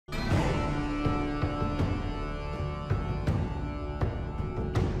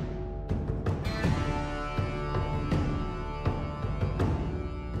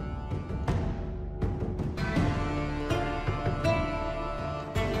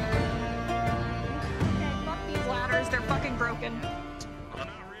broken.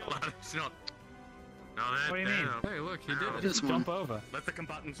 It's not. No, What do you mean? Hey, look, he did it. Just jump over. Let the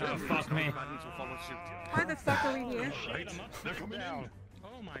combatants Oh, fuck me. will follow suit. Why the fuck are we here? They're coming down.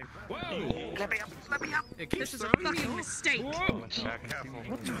 Oh my. Whoa! Let me up! Let me up! This is a fucking mistake. Careful.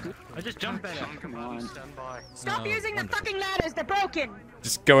 I just jumped better. Come on. Stand by. Stop using the fucking ladders, they're broken!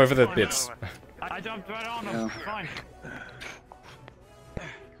 Just go over the bits. I jumped right on them. Fine.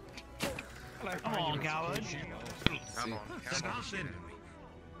 Come on, coward. Come on.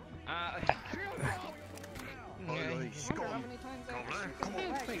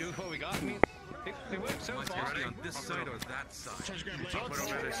 Do what we got. They work so far. On this side or that side? Find over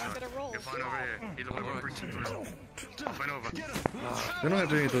this side. You find over here. Either way, we're breaching through. Find over. They don't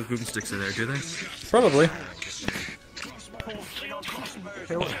have any of those boomsticks in there, do they? Probably.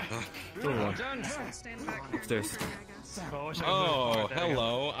 Upstairs. Oh,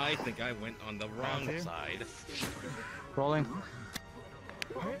 hello. I think I went on the wrong side. Rolling.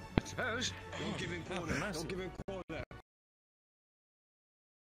 Suppose. Don't give him corner. Don't give him corner.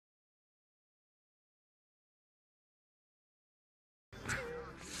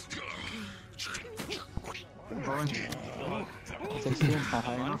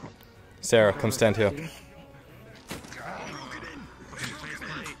 Sarah, come stand here.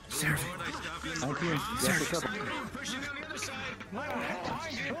 Sarah.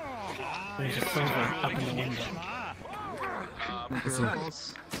 There's a silver up in the window.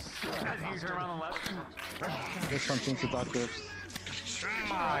 There's something to doctor. You're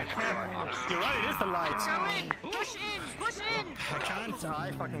right, it is the lights. Go in! Push in! Push in! I can't.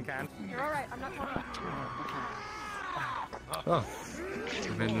 I fucking can't. You're alright, I'm not talking. Oh.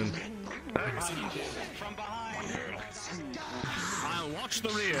 Abandoned. From behind. I'll watch the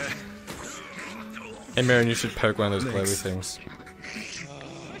rear. Hey, Marion, you should poke one of those glowy things.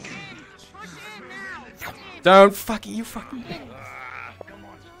 Don't fucking you fucking.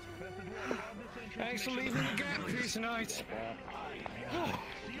 Thanks for leaving the gap piece tonight.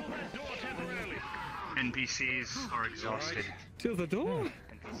 NPCs are exhausted. To the door.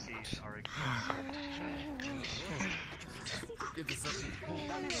 NPCs are exhausted.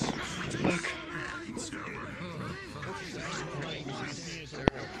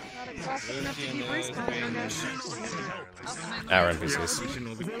 Not exhausted enough to be respawned, I guess. Our NPCs.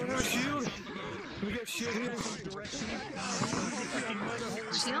 We got shit here.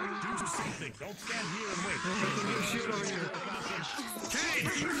 Shield? Don't stand here and wait.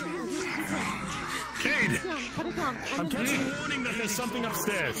 Cade! Put it down. I'm getting warning that there's something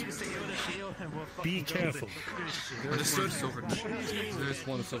upstairs. Be careful. Understood. There's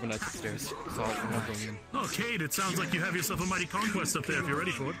one of Silver Knights upstairs. So I'm not going in. Oh, Cade, it sounds like you have yourself a mighty conquest up there if you're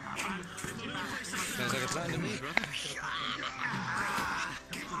ready for it. Sounds like a plan to me, brother.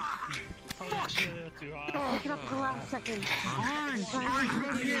 Pick it up for the last second. Orange,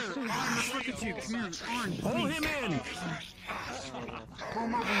 right here. Let's look at you. Come here, Orange. Pull him in. Pull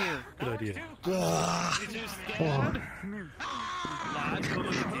him over here. Good idea.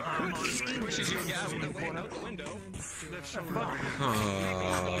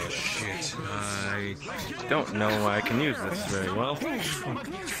 Oh shit! I don't know why I can use this very well.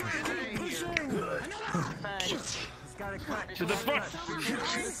 To the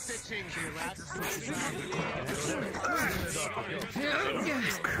front.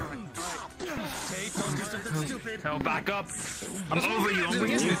 No, back up. I'm over you. I'm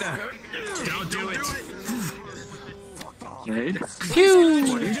with you. Don't do it. Pew!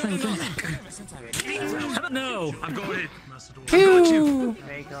 No, I'm going. Pew!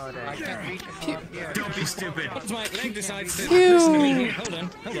 Don't be stupid. What's my leg decides to Pew! listen to me here? Hold on.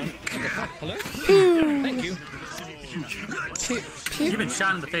 Hello? Pew! Thank you. You've been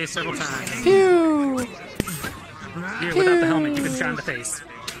shot in the face several times. Pew! Here, without the helmet, you've been shot in the face.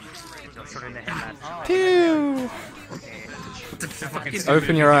 Pew!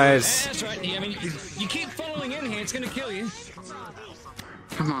 Open your eyes. That's right. I mean, you keep following in here, it's gonna kill you.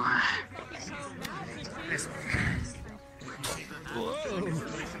 Come on.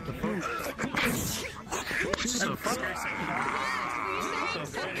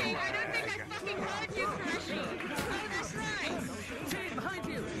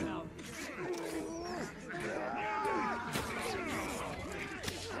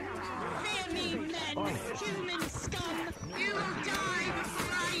 Human scum! You will die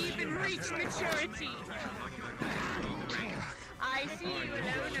before I even reach maturity! I see you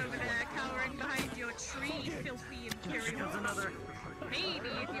alone over there, cowering behind your tree, filthy imperial. Maybe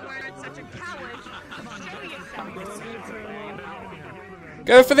if you weren't such a coward, show yourself.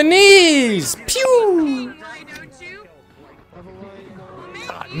 Go for the knees! Pew! Why don't you?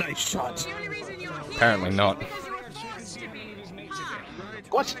 Nice shot. The only reason you're here Apparently not. is because you're forced to be.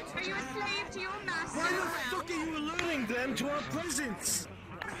 What? Are you a slave to your master? Why the fuck are you alerting them to our presence?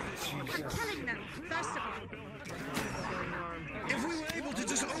 I'm telling them, first of all. If we were able to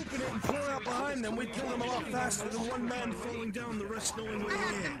just open it and pour out behind them, we'd kill them a lot faster than one man falling down, the rest knowing we're I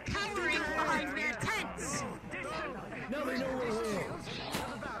have here. them cowering behind their tents. Now they know we're here.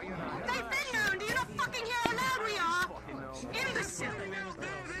 They've been known. Do you not fucking hear how loud we are? Imbecile.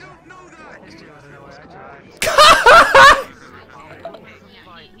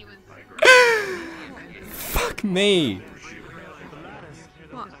 Fuck me.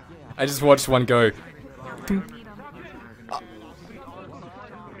 What? I just watched one go.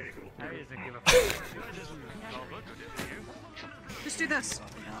 Just do this.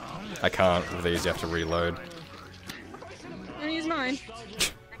 I can't with these, you have to reload. I'm gonna use mine.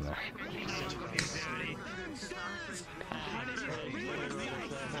 No.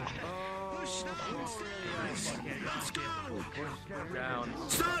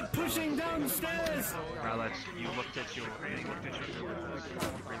 Start pushing downstairs! Alex, you looked at your you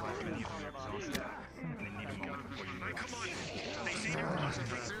realized that you were exhausted and they need a moment before you move. Come on! They say they're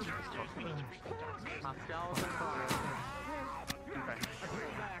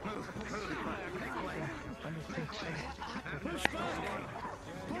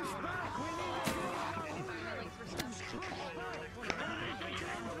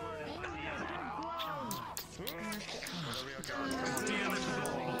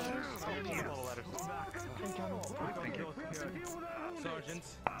Sergeant.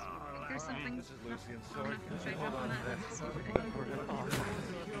 Here's something. This is Lucian's I'm sword. gonna shake up on that.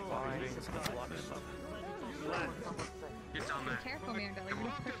 Get down there. Careful, Mando. You're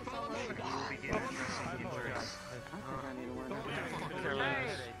gonna push us all over.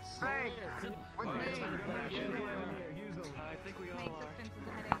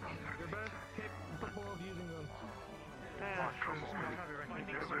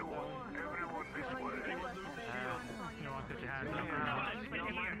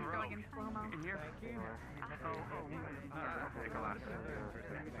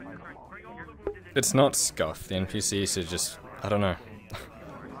 It's not scuff, the NPCs are just, I don't know.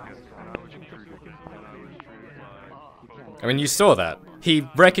 I mean, you saw that. He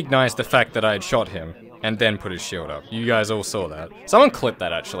recognized the fact that I had shot him, and then put his shield up. You guys all saw that. Someone clip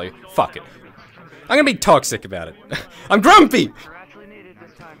that, actually. Fuck it. I'm gonna be toxic about it. I'm grumpy!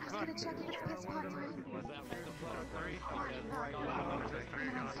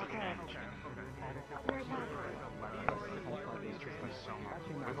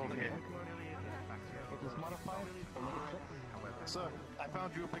 Sir, I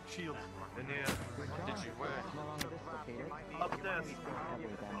found you a big shield. In here. Did you where? Upstairs.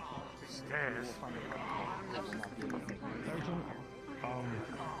 Stairs.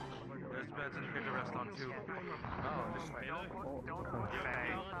 There's beds and here to rest on too. Oh, this way.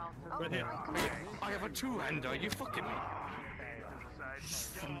 Right here. I have a two-hander. Are you fucking me?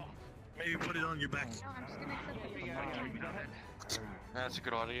 Maybe put it on your back. That's a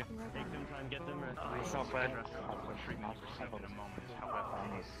good idea. It's not bad.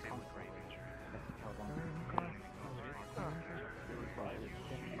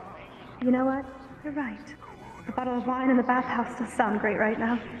 You know what? You're right. A bottle of wine in the bathhouse does sound great right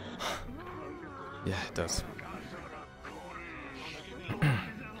now. Yeah, it does.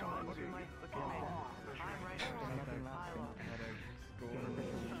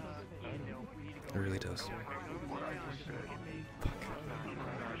 It really does. Fuck.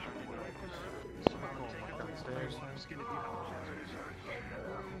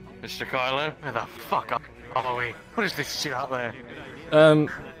 Mr. Kyler, where the fuck are we? What is this shit out there?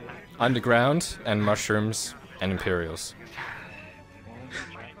 Underground and mushrooms and Imperials.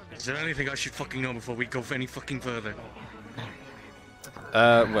 Is there anything I should fucking know before we go any fucking further?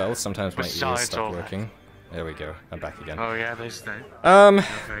 Well, sometimes my ears Besides stop all working. There we go. I'm back again. Oh yeah, there's that.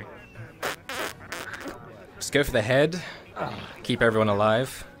 Okay. Just go for the head. Keep everyone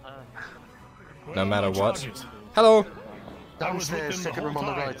alive. No matter what. Hello! Downstairs, second room on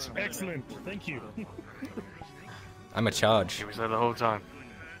the right. Excellent, thank you. I'm a charge. He was there the whole time.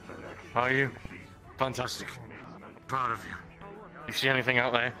 How are you? Fantastic. Proud of you. You see anything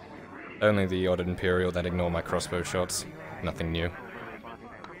out there? Only the odd Imperial that ignore my crossbow shots. Nothing new.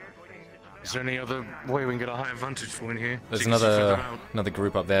 Is there any other way we can get a higher vantage point here? There's So you can see further out? another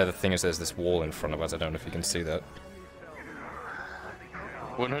group up there. The thing is, there's this wall in front of us. I don't know if you can see that.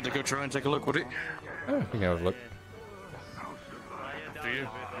 Wouldn't hurt to go try and take a look, would it? Oh, you can have a look. Do you?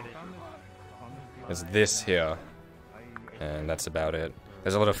 There's this here, and that's about it.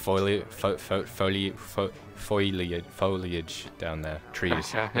 There's a lot of foliage down there.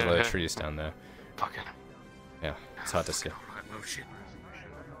 Trees. There's a lot of trees down there. Fucking. Yeah, it's hard to see. Right, well, shit.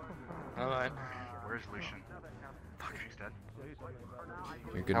 Alright. Where's Lucian? Fuck, he's dead.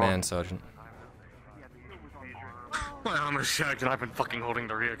 You're a good man, Sergeant. My arm is shagged and I've been fucking holding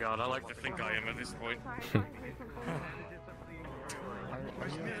the rear guard. I like to think I am at this point.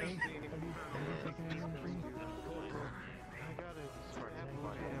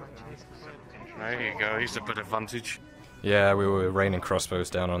 There you go, he's a bit advantage. Yeah, we were raining crossbows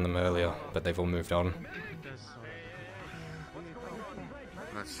down on them earlier, but they've all moved on.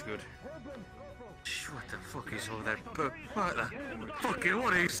 That's good. What the fuck is all that? What the fucking,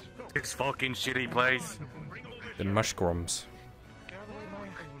 what is this fucking shitty place? The mushrooms.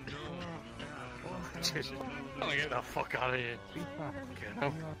 Just, I wanna get the fuck out of here. Get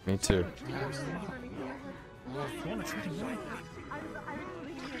out. Me too.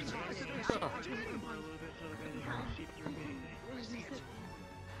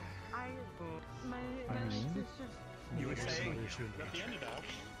 You were saying the underdog?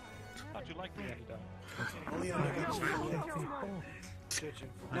 How'd you like the underdog?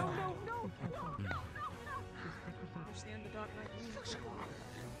 No. Understand the Dark Knight means.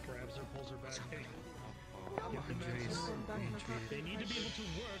 Grabs her, pulls her back. Hey. They need to be able to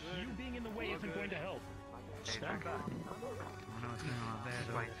work. You being in the way isn't going to help. Stand back.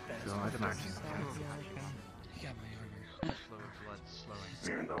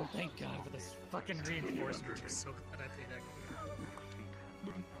 Thank God for this fucking reinforcement. I'm so glad I paid that.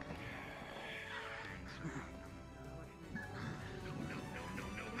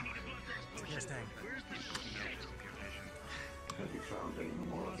 Yes, dang.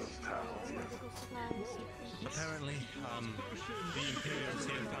 Apparently, the Imperials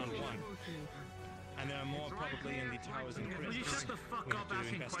here found one. And there are more probably in the towers and crypts. Will you shut the fuck up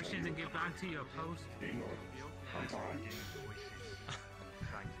asking questions and get back to your post?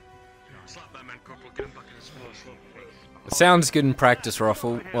 Slap that man, Corporal. Get him back in his place. It sounds good in practice,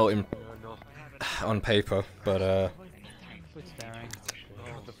 Ruffle. Well, on paper, but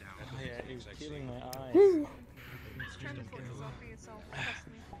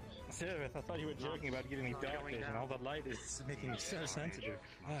Sarah, I thought you were joking about giving me dark vision. All the light is making me so sensitive.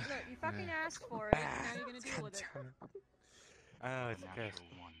 Look, you fucking asked for it. Now you're gonna deal with it. Oh, it's okay.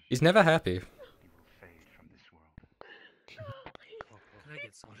 he's never happy. Can I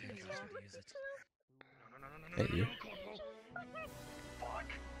get somebody to use it? Hey, you.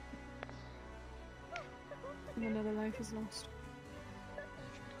 And another life is lost.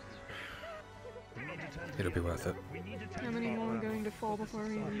 It'll be worth it. How many more are going to fall before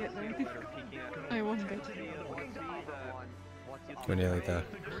we even get there? I wonder. We're nearly there.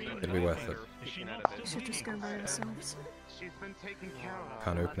 It'll be worth it. We should just go by ourselves.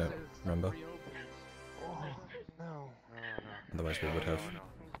 Can't open it, remember? Otherwise we would have.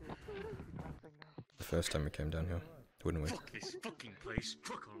 The first time we came down here, wouldn't we? Fuck this fucking place.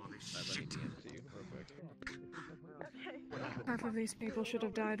 Fuck all of this shit. Half of these people should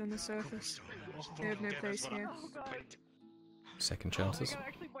have died on the surface. They have no place here. Second chances.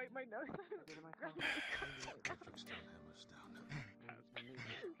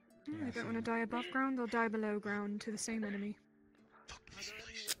 They don't want to die above ground, they'll die below ground to the same enemy.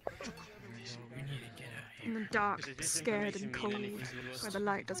 In the dark, scared and cold, where the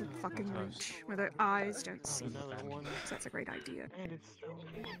light doesn't fucking reach, where their eyes don't see. So that's a great idea.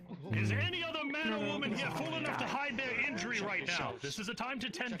 Is there any other man or woman here fool enough to hide their injury right now? This is a time to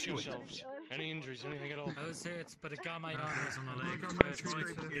tend to it. Any injuries, anything at all? I was hurt, but it got my arms on the leg.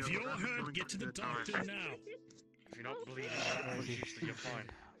 If you're hurt, get to the doctor now. If you're not bleeding, usually you're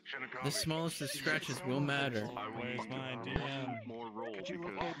fine. The smallest of scratches will matter. Where's my DM? More roll because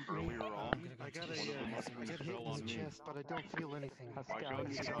earlier on, I got a hit in the chest, but I don't feel anything. But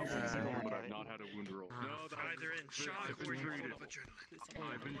I've not had a wound roll. No, they're either in shock or treated.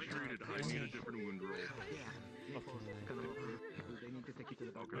 I've been treated. I need a different wound roll. I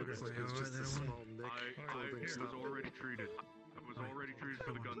was already treated. I was already treated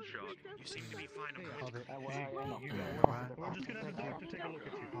for the gunshot. You seem to be fine. We're just gonna have the doctor take a look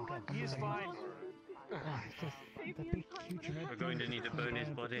at you. He is fine. We're going to need to burn his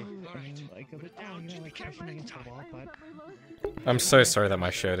body. I'm so sorry that my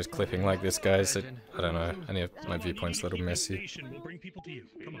shirt is clipping like this, guys. I don't know. Any of my viewpoint's a little messy. We'll bring people to you.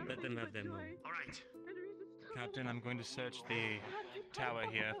 Come on. Let them have them. Alright. Captain, I'm going to search the tower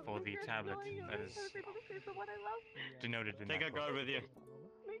here for the tablet that is denoted in Take a guard with you.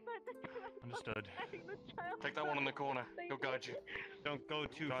 Understood. Take that one in the corner. He'll guide you. Don't go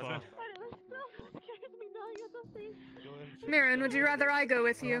too far. Mirren, would you rather I go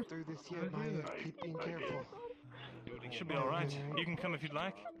with you? Through this yet, Maya. Keep being careful. Should be alright. You can come if you'd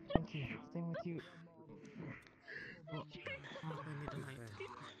like. Thank you. Staying with you.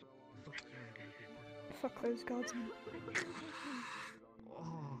 Fuck those guardsmen.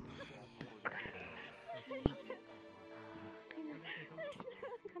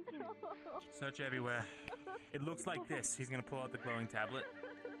 Search everywhere. It looks like this. He's gonna pull out the glowing tablet.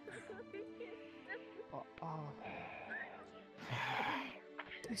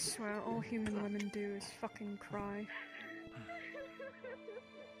 I swear, all human women do is fucking cry.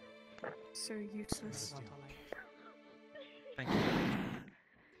 So useless. Thank you.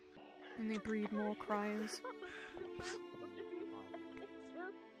 And they breed more criers.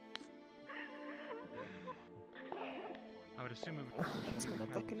 I would assume it would... That's what the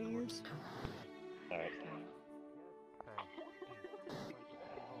fucking ears.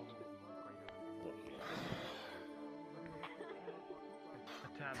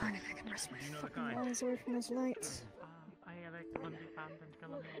 Fine, if I can rest my fucking eyes away from those lights.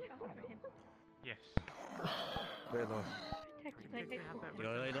 Yes. Hello. You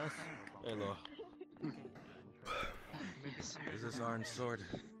alright, us? Hello. Is this orange sword?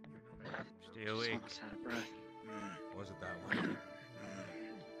 Stay awake. Was it that one? Turn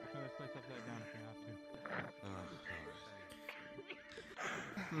this place upside down if you have to.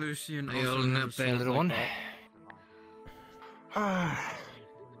 Oh, Lucian, Are you holding up there, little one?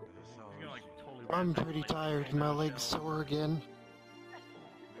 I'm pretty tired and my legs sore again.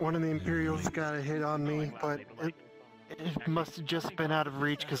 One of the Imperials got a hit on me, but it must have just been out of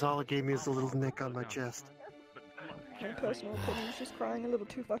reach because all it gave me is a little nick on my chest. My personal opinion is just crying a little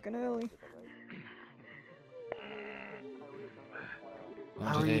too fucking early.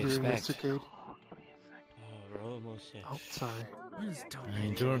 How are you doing, Mr. Cade? Oh, we're almost there. Oh, sorry. My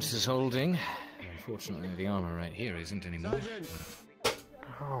endurance is holding. Unfortunately, the armor right here isn't anymore.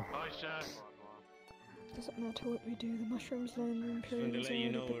 Oh. Doesn't matter what we do, the mushrooms land the Just wanted Imperials to let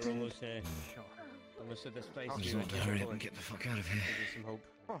you know we're prepared. almost there. Almost at this place. I just want to hurry up and get the fuck out of here. Give you some hope.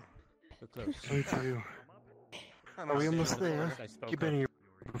 We're close. Me too. Are we almost there? You've been here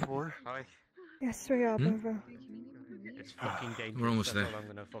before? Hi. Yes, we are, brother. It's fucking dangerous. We're almost That's there. all I'm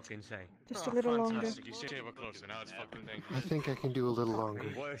gonna fucking say. Just a little longer. You say we're close, now it's fucking dangerous. I think I can do a little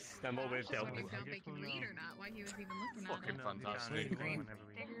longer. Worse than what we've dealt with. They can read or not, why he was even looking at Fucking it. fantastic.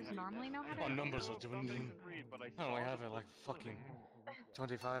 Diggers normally know how to What numbers are dwindling? Oh, I have like fucking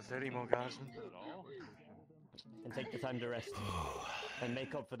 25, 30 more guardsmen. And take the time to rest. And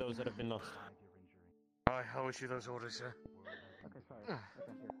make up for those that have been lost. I wish you those orders, sir.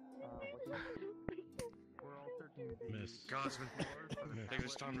 Miss. Guardsmen, take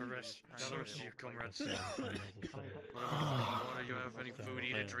this time to rest. Tell the rest of your comrades. Water, you have any food,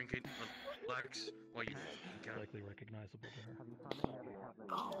 eat it, drink it, relax while you can. Likely recognizable there.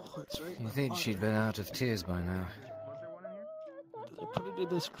 Oh, that's right. You think she'd been out of tears by now? Did I put it in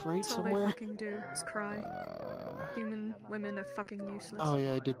this crate That's all they somewhere? fucking do, is cry. Human women are fucking useless. Oh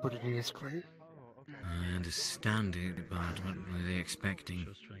yeah, I did put it in this crate. I understand it, but what were they expecting?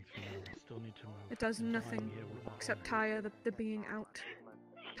 It does nothing except tire the being out.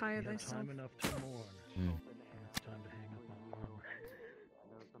 Tire thyself. Time enough to mourn. It's time to hang up my armor.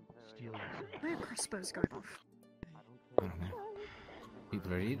 Steal yourself. Why are crossbows going off? I don't know.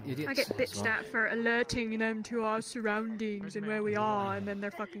 People are idiots. I get that's bitched why. at for alerting them to our surroundings and where we are, and then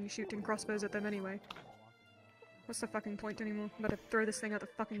they're fucking shooting crossbows at them anyway. What's the fucking point anymore? I'm about to throw this thing out the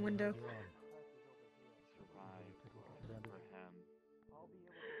fucking window.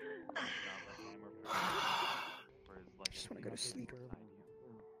 I just want to go to sleep.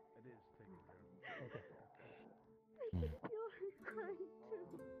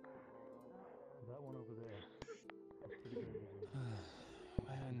 That one over there.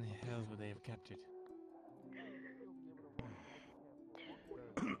 Where in the hell would they have kept it?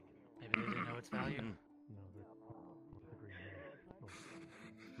 Maybe they didn't know its value.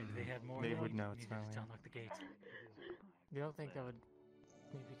 Maybe they had more. They would know its value. To unlock the gate. You don't think that would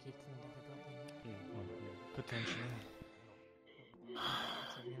maybe keep them difficult? Potentially.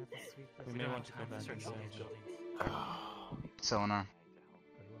 We may want to go back and search. Selenar,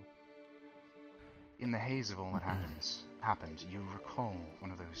 in the haze of all that happened, you recall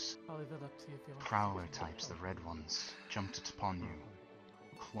one of those I'll leave it up to you if you want. prowler types, the red ones, jumped upon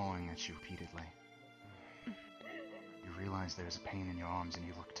you, clawing at you repeatedly. You realize there's a pain in your arms and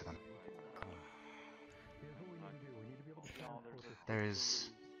you look to them. There is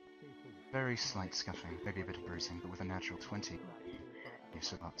very slight scuffing, maybe a bit of bruising, but with a natural 20, you've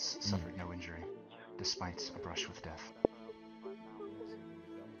suffered no injury, despite a brush with death.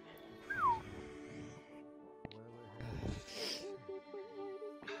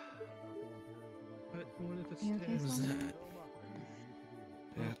 But what if it's You okay, Simon?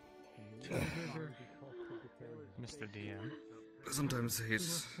 Mr. DM. Sometimes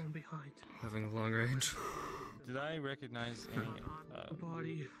he's having long range. Did I recognize any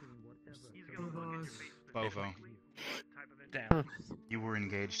body? Bovo. Damn. You were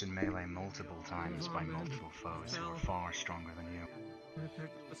engaged in melee multiple times by multiple foes who were far stronger than you.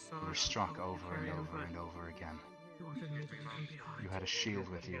 You were struck over and over and over again. You had a shield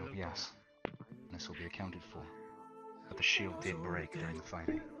with you, yes. This will be accounted for. But the shield did break during the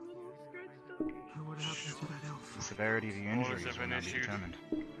fighting. What happened to that elf? The severity of the injuries will now be determined.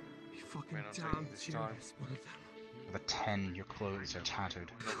 You fucking damn serious. For the 10, your clothes are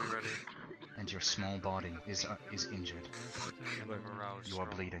tattered. And your small body is injured. You are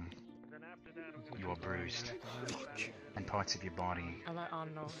bleeding. You are bruised. And parts of your body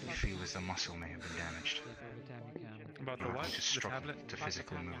you feel as though muscle may have been damaged. About the You are what? going to struggle to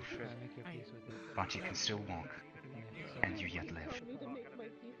physically move. But you can still walk. And you yet live.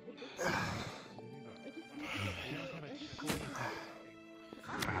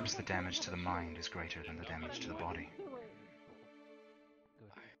 Perhaps the damage to the mind is greater than the damage to the body.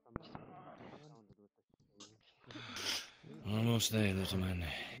 Almost there, little man.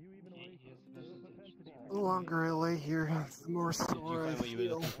 The longer I lay here, the more sore I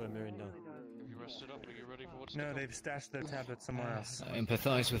feel. No, they've stashed their tablets somewhere else. I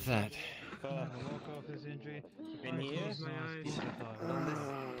empathize with that. In here?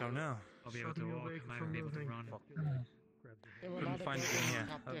 Don't know. I'll be able to walk. I might be able to run. Couldn't find it in here.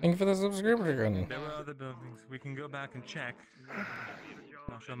 Thank you for the subscription again. There were other buildings. We can go back and check.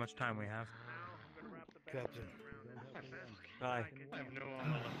 Not sure how much time we have. Captain. Bye. I have no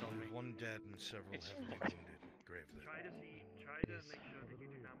armor left on me. One dead and several heavily wounded. Gravely. Try to make sure that you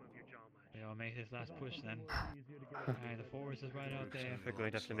do not move your jaw much. Yeah, I'll make this last push then. Alright, the forest is right out there. We're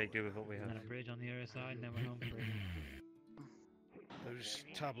going to have to make do with what we have. And a bridge on the other side, and then we're home free. Those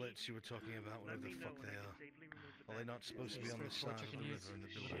tablets you were talking about, whatever the fuck they are they not supposed to be on the side of the river in the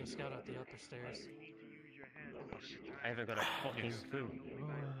building? Scout out the upper stairs. I haven't got a fucking clue.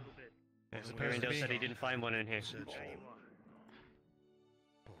 Mirandel said he didn't find one in here.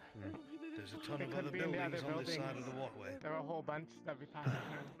 There's a ton of other buildings on this side of the walkway. There are a whole bunch that we passed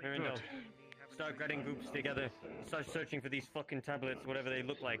through. Mirandel, start getting groups together. Start searching for these fucking tablets, whatever they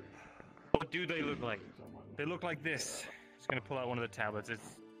look like. What do they look like? They look like this. Just gonna pull out one of the tablets.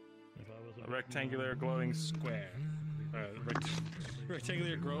 It's a rectangular glowing square.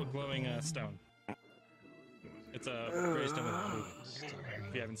 Rectangular glowing stone. It's a gray stone with a blue.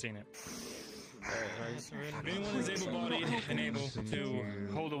 If you haven't seen it. If anyone is able-bodied and able to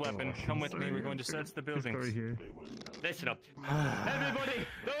hold a weapon, come with me. We're going to search the buildings. Listen up. Everybody,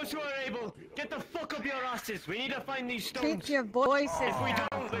 those who are able, get the fuck up your asses. We need to find these stones. Keep your voices If we down.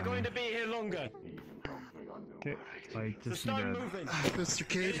 don't, we're going to be here longer. Okay, I So just start need moving. Mr.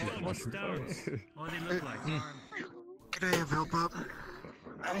 Cade. What stones? What do they look like? Can I have help up?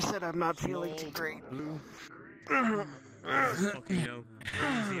 I said I'm not feeling too great. Fucking no.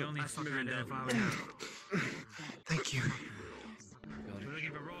 He's the only fucker identified we have. Thank you. We're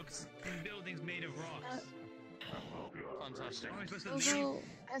looking for rocks in buildings made of rocks. Fantastic. Although,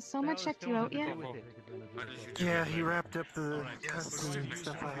 has Soma checked you out yet? Yeah, he wrapped up the cutscene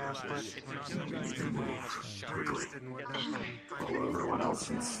stuff I have, but didn't work out. Everyone else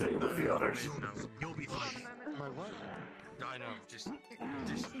can stay with the others. You'll be fine. My what? I know, just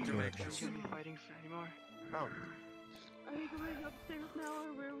to make sure. Fighting anymore. Oh. Are we going upstairs now,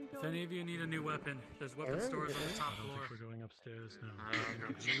 or where are we If going? any of you need a new weapon, there's weapon stores on the top floor. We're going upstairs now.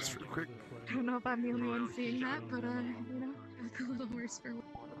 Just real quick. I don't know if I'm the only one seeing that, but it's a little worse for one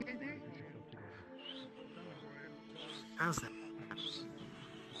guy there. How's that?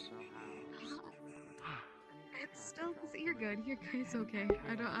 It's still, you're good. You're good. It's okay.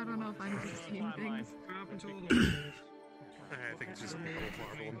 I don't know if I'm just seeing things. I think it's just a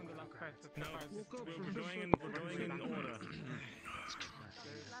problem. No, we're going in order.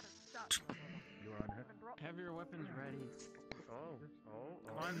 Have your weapons ready. Oh.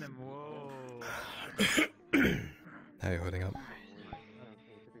 Climb them. Whoa. How are you holding up?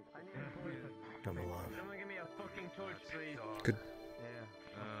 I'm alive. Someone give me a fucking torch, please. Good.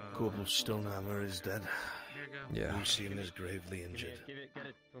 Corporal Stonehammer is dead. Yeah. Lucian is gravely injured. Get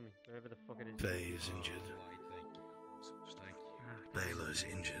it for me, wherever the fuck it is. Faye is injured. Baylor's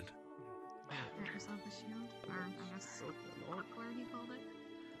injured. Get yourself a shield. Or I guess buckler, he called it.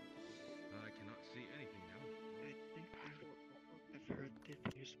 I cannot see anything now. I think I've heard that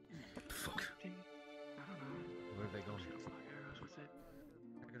there's Fuck. I don't know. Where are they going? Arrows with it.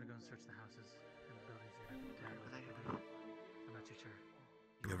 We're gonna go and search the houses and the buildings here. I'm not too sure.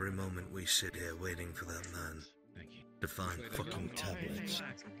 Every moment we sit here waiting for that man to find fucking tablets,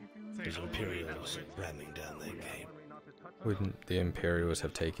 those Imperials ramming down their game. Wouldn't the Imperials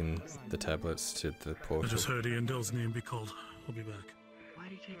have taken the tablets to the portal? I just heard Ian Dill's name be called. I'll be back. Why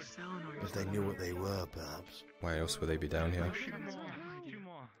do you take Selenar? If they knew what they were, perhaps. Why else would they be down here?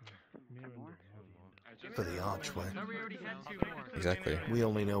 For the archway. Exactly. We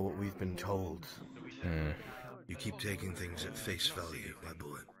only know what we've been told. Hmm. You keep taking things at face value, my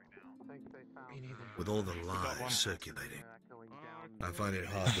boy. With all the lies circulating, I find it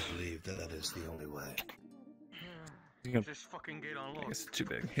hard to believe that that is the only way. Just fucking get on lock. It's too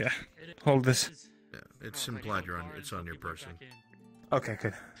big. Yeah. Hold this. Yeah, it's implied it's on your person. Okay,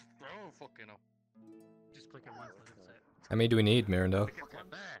 good. Oh, fucking up. Just click it once, let it sit. How many do we need, Mirandel?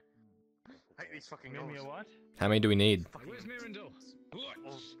 Hate these fucking Give me a doors. what? How many do we need? Where's Mirandel?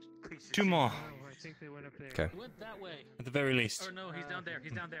 Two more. Oh, I think they went up there. Okay. Went that way. At the very least. Or no, he's down there.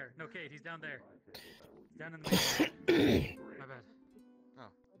 He's down there. No, Kate, he's down there. Down in the My bad. Oh,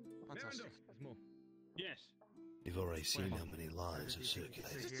 fantastic. Yes. You've already seen how many lies are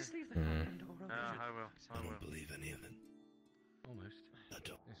circulated. Just leave the open door open. I will. I don't believe any of it. Almost. I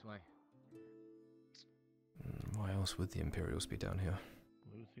don't. This way. Why else would the Imperials be down here?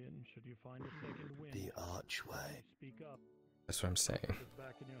 Lucian, should you find a second wind, The archway. speak up. That's what I'm saying. It's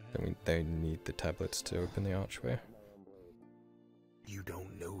back in your head. They need the tablets to open the archway. You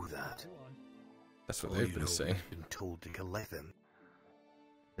don't know that. That's what All they've you been know saying. is been told to collect them.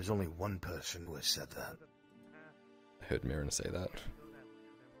 There's only one person who has said that. I heard Mirren say that.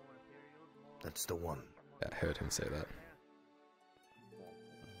 That's the one. Yeah, I heard him say that.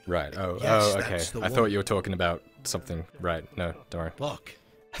 Right, Yes, okay. that's the I thought one. you were talking about something. Right, no, don't worry. Look.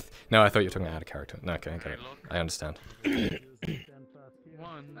 No, I thought you were talking out of character. No, okay, I get it. I understand.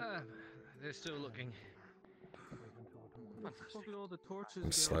 One. They're still looking. Look at all the torches.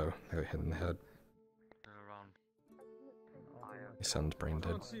 I'm slow. They were hitting the head. They're around. My son's brain I dead.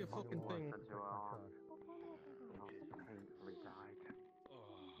 don't see a fucking thing.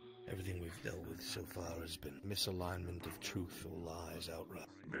 Everything we've dealt with so far has been misalignment of truth or lies outright.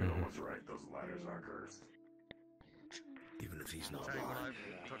 Miro was right, those ladders are cursed. Even if he's not Tell you what, lying.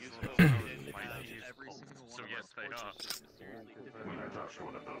 I've manipulated. So yes, they are. When I touched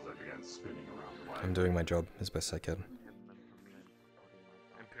one of those, I began spinning around the I'm doing my job as best I can.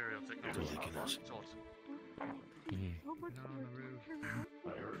 Imperial technology. Like us. No, on the roof. I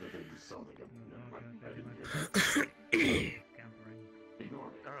heard that they used something. I didn't hear it. Scampering. Ignore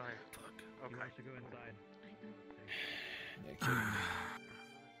me. Alright. You Okay. have to go inside.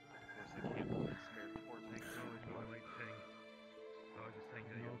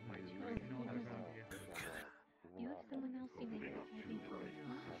 You have someone else you need to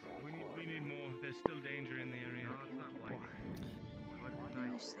We need more. There's still danger in the area.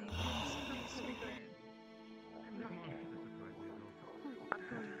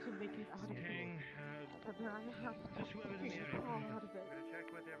 Hang, just whoever's in the area. I'm gonna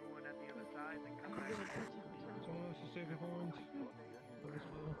check with everyone at the other side and come back. Someone else to stay behind.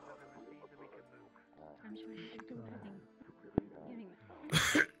 I'm sure you can do everything.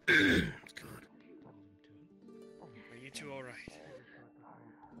 Are you two alright?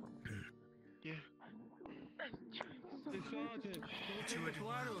 Yeah. Sergeant, You would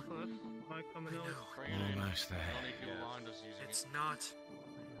ladder with us. Might come and help. Almost there. It's not.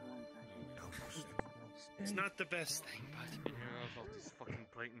 It's not the best thing, but Yeah, I've got this fucking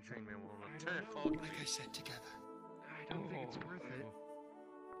plate and chainmail all the like I said, together. I don't think it's worth it.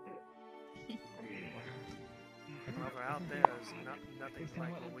 Whoever out there is nothing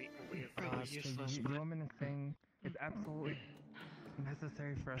like what we Useless, The woman is saying it's absolutely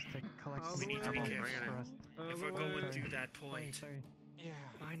necessary for us to collect We need to be evidence careful. for us. If we're going Sorry. through that point. Sorry. Yeah,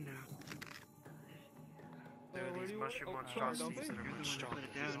 I know. There are these mushroom monstrosities that are much stronger.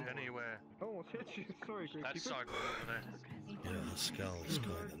 Anywhere. Oh, shit, sorry, great. That's Sargon over there. Yeah, the skull's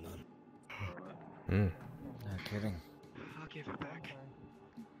going to none. No kidding. I'll give it back.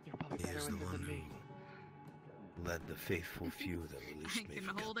 You're probably He better is the with it one than me. who led the faithful few that I released me can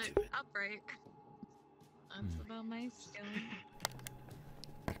from hold it captivity. upright. That's about my skill.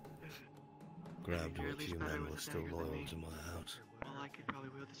 Grabbed You're what at least few better men with were the still dagger than loyal me. to my house. Well, I could probably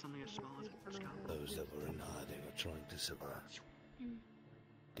wield something as small as a skull. Those that were in hiding or trying to survive.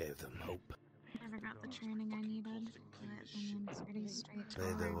 Gave them hope. Never got the training I needed, but I mean, it's pretty straight to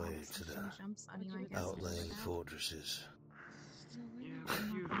Made their the way line. to the Jumps on you, I guess. outlying fortresses.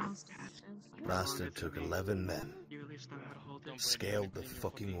 I'm not the most active. Bastard took 11 men, You at least know how to hold it. scaled the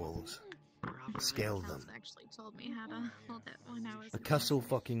fucking walls, scaled them. House actually told me how to hold it when I was The castle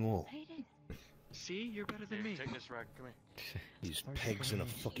fucking wall. See, you're better than me. Take this rag, come here. Used pegs and a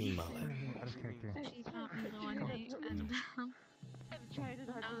fucking mallet. She taught me the one night, and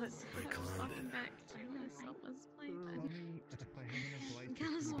I was walking back to Selma's place.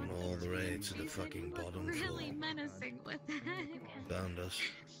 Kaz And all the way to the fucking bottom really floor. menacing with it. Found us.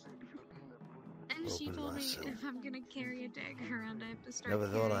 And she Open told me myself. if I'm gonna carry a dagger around, I have to start Never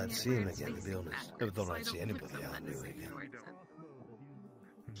thought carrying I'd it see where him it's again, to be facing honest. backwards, Never thought so I'd see don't look anybody so I knew menacing again. towards him.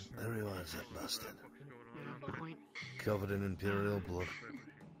 There he was, that bastard. Point. Covered in imperial blood.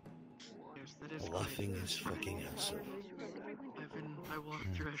 Yes, that is Laughing his fucking ass off. I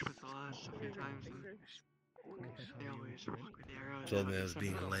walked through Edgewood the last a few times, and they always fuck with the arrows. Told me I was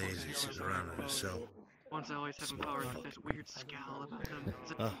being lazy, sitting around in a cell. Once I always have power with this weird scowl about them.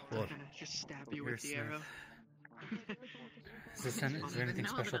 Ah, what? Just stab you with the arrow. Is there anything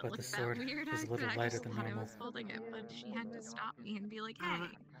special about this sword? It's a little lighter than I normal. was holding it, but she had to stop me and be like, "Hey,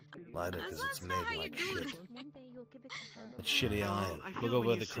 Lighter because it's made like shit. One day you'll give it to her. It's shitty iron. I Look feel over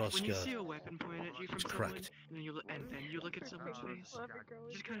when the you see, when you see a crossguard. weapon pointed at you from It's someone, cracked. and then you look at someone's face,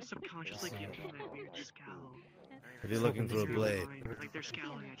 just kind of subconsciously give them that weird scowl. If you're looking for a blade, Like they're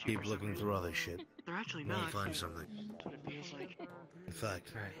scowling at you. keep for some looking reason. through other shit. They're actually You might not. find something. That's what it feels like. In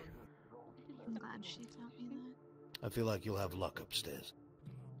fact, I'm glad she taught me that." I feel like you'll have luck upstairs.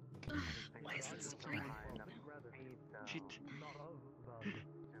 Why is it spring?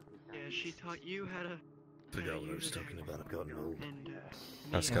 She taught you how to. Forgot what I was talking about. I've gotten old.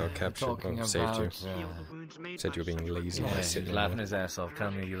 Pascal captured talking or saved you. about, Said you were being lazy by yeah, sitting laughing there. his ass off,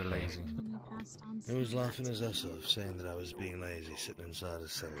 telling me you were lazy. He was laughing his ass off, saying that I was being lazy, sitting inside a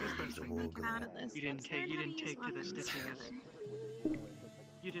cell with a wall Proud going. of this. You didn't take. You didn't Use take to the weapons stitching as. together.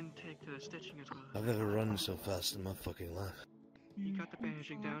 You didn't take to the stitching as well. I've never run so fast in my fucking life. You got the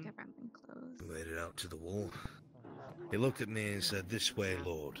bandaging down. I made it out to the wall. He looked at me and said, "This way,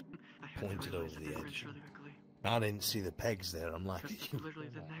 Lord." Pointed over the edge. I didn't see the pegs there. I'm like,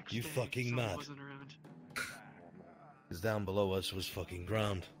 you fucking mad. Because down below us was fucking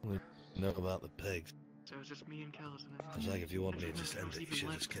ground. We know about the pegs. So it was just me and Kells. I was like, if you want me to just end it, you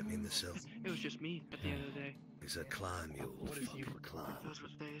should just get me in the cell. It was just me at the end of the day. He said, climb, you old fucking climb. Those were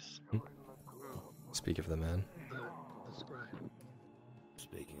days. Speak of the man.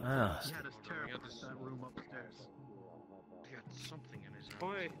 Speaking of Ah. that room upstairs. He had something in his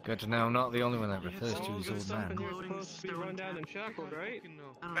Boy. Good to know I'm not the only one that refers to his there's old man. something you're supposed to be run down and shackled, right?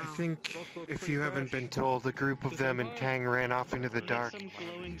 I think, if you haven't been told, a group of them and Tang ran off into the dark.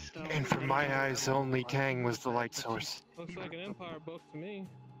 And from my eyes, only Tang was the light source. Looks like an Empire book to me.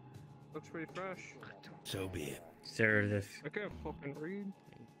 Looks pretty fresh. So be it. Sarah, this. I can't fucking read.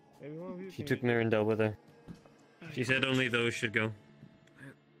 Maybe one of you She can. took Mirandel with her. She said only those should go.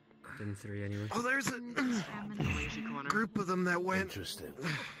 Didn't three anyway. Oh, there's a group of them that went. Interesting.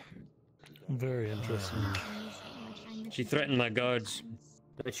 Very interesting. She threatened my guards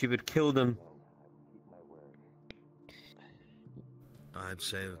that she would kill them. I'd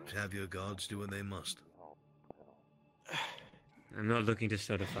say have your guards do what they must. I'm not looking to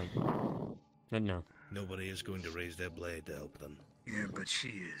start a fight. Not now. Nobody is going to raise their blade to help them. Yeah, but she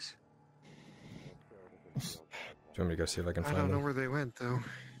is. Do you want me to go see if I can I find don't them? know where they went, though.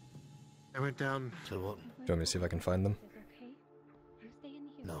 I went down. So what? Do you want me to see if I can find them?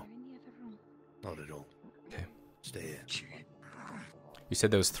 No. Not at all. Okay. Stay here. You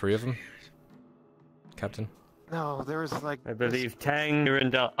said there was 3 of them? Captain? No, there was like. I believe Tang,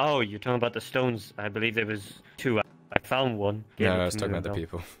 Mirandel. Oh, you're talking about the stones. I believe there was 2. I found one. Gave No, it I was to talking about the Mirandel.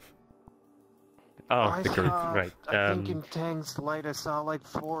 people. Oh, I the group, saw, right. I think in Tang's light, I saw like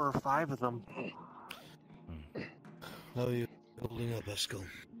 4 or 5 of them. How are you holding up, Eskel? You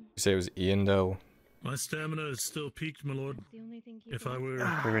say it was Iandel? My stamina is still peaked, my lord. If I were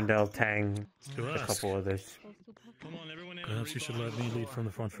Mirandel, Tang, to a ask, couple others. perhaps you should let me lead from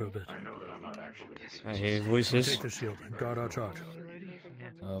the front for a bit. I hear voices. Take the shield. Guard our charge.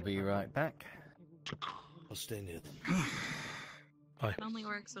 I'll be right back. I'll stay near them. It only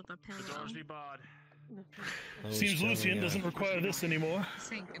works with a pillow. Seems Lucian doesn't require this anymore.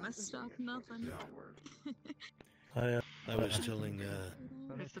 This ain't gonna stop nothing. I was telling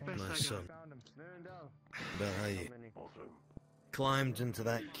my son about how you climbed into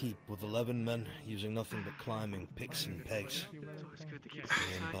that keep with 11 men using nothing but climbing picks and pegs.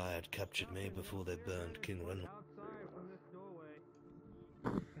 The Empire had captured me before they burned King Renal.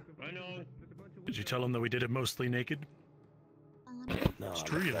 I know. Did you tell him that we did it mostly naked? No, It's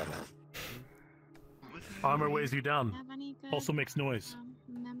true, you know. Armor weighs you down. Also makes noise.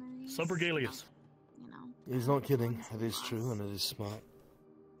 Subregalius. He's not kidding. It is true and it is smart.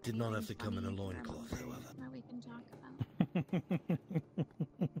 Did not have to come in a loincloth, however. Where we can talk about.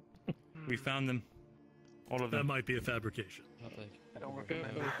 We found them. All of them. That might be a fabrication.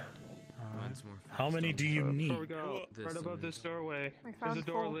 How many do you need? Before we go, right above this doorway, there's a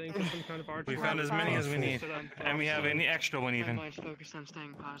door leading to some kind of archway. We found as many as we need, and we have any extra one even. My mind's focused on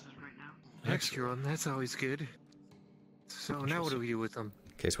staying positive right now. Extra one, that's always good. So now what do we do with them?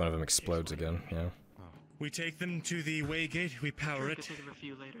 In case one of them explodes again, yeah. We take them to the way gate, we power it. Take them a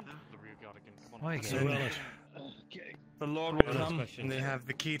few later, though. So the Lord will come, and they have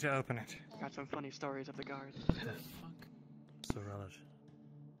the key to open it. Got some funny stories of the guards. So relative.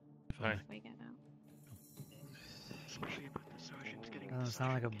 Fine. We get out. Especially about the sergeants getting Doesn't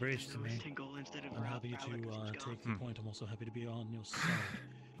sound like a bridge to me. tingle instead of I'm happy to take the point. I'm also happy to be on your side.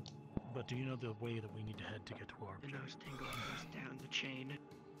 But do you know the way that we need to head to get to our And those tingle goes down the chain.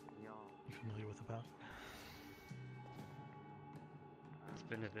 You familiar with the path? It's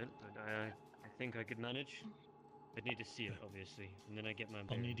been a bit, but I think I could manage. I'd need to see it, obviously, and then I get my I'll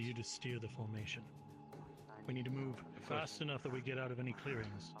bearings. need you to steer the formation. We need to move fast enough that we get out of any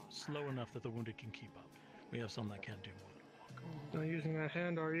clearings, slow enough that the wounded can keep up. We have some that can't do more than walk. Not using that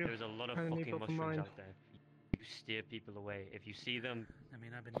hand, are you? There's a lot of Kinda need fucking open mushrooms mind. out there. You steer people away. If you see them I've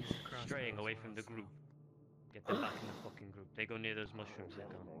been using crossbows straying away from the for group, get them back in the fucking group. They go near those mushrooms, they're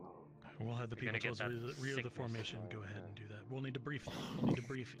gone. We'll have the You're people gonna towards get the rear of the that formation go ahead and do that. We'll need to brief them. We'll need to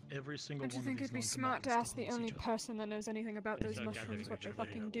brief every single Don't you one think of it'd these be smart to non-combatants ask the amongst only each other. person that knows anything about those mushrooms what they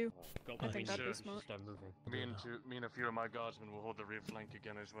fucking do? I think that'd be smart. Me and a few of my guardsmen will hold the rear flank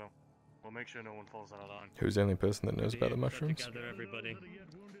again as well. We'll make sure no one falls out of line. Who's the only person that knows about the mushrooms? Together, everybody.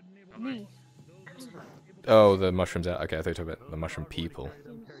 Me. Oh, the mushrooms out. Okay, I thought you were talking about the mushroom people.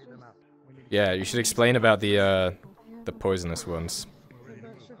 Yeah, you should explain about the poisonous ones.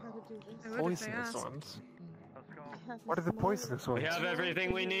 Poisonous ones? What are the poisonous ones? We have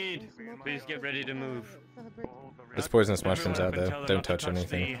everything we need. Please get ready to move. There's poisonous mushrooms out there. Tell them Don't not to touch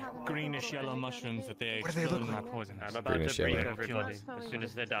anything. The greenish yellow mushrooms that they What do they explode look and like? are poisonous. I'm about Greenish to brief yellow. everybody as soon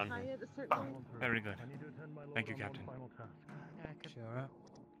as they're down here. Oh, very good. Thank you, Captain. Sure.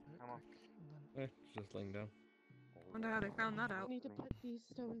 Just laying down. Wonder how they found that out. need to put these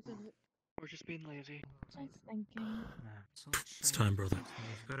stones in it. We're just being lazy. Just thinking. It's time, brother.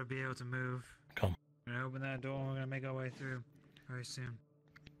 We've got to be able to move. Come. We're gonna open that door and we're gonna make our way through very soon.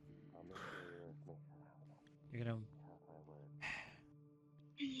 You're gonna.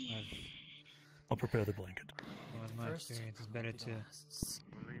 I'll prepare the blanket. Well, in my experience, it's better to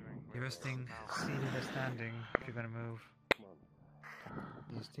be resting, seated or standing if you're gonna move.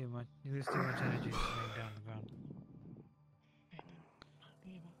 You lose too much energy laying down the ground.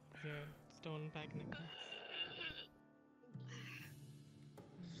 Stone back in the car.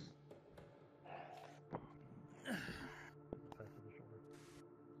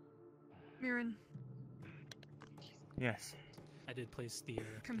 Mirren, Yes. I did place the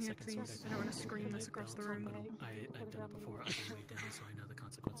come here, second please. sword. I don't want to scream this across the room. I've done it before. I've been weighed down, so I know the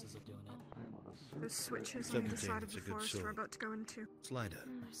consequences of doing it. There's switches on the 17, side of it's the a good forest we're sword. about to go into. Slider.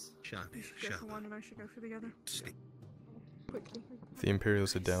 Sharp. You should go for one and I should go for the other. Quickly. If the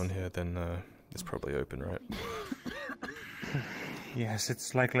Imperials are down here, then it's probably open, right? Yes,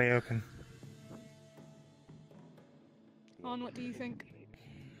 it's likely open. On, what do you think?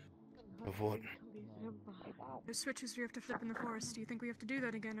 Of what? There's switches we have to flip in the forest. Do you think we have to do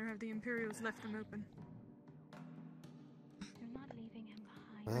that again, or have the Imperials left them open? You're not leaving him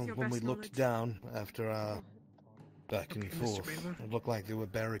behind. Well, your when we best looked knowledge. down after our back and Okay, Mr. forth, Weaver. it looked like there were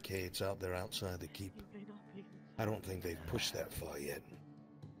barricades out there outside the keep. I don't think they've pushed that far yet.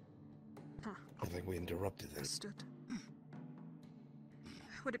 Huh. I think we interrupted them. Understood.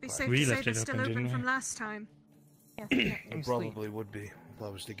 Would it be safe We to say left they're it still open, open didn't from we? last time? It probably would be, if I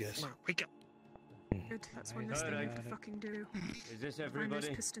was to guess. Wake up. Good, that's one less thing we have to fucking do. Is this Find everybody?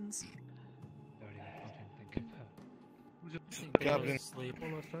 those pistons. Captain.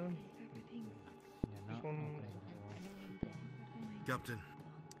 One last time. Just one. Captain.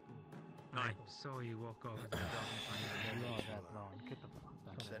 I saw you walk over the dog and find that long. Get the fuck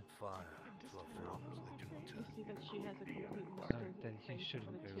back. Set fire to our films. They do not You tell. see that she has a complete Then you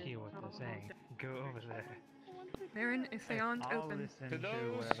shouldn't hear what they're saying. Go over there. Mirren, if they aren't I'll open, listen To to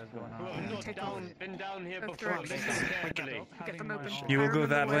those whatever's going who on. have not Take been down here Both before, directions. listen carefully. get them open. You will I go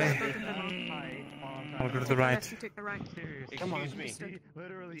remember that where way. I've broken them. I'll go to the Yes, right. you take the right. Come on. Excuse me. Understood.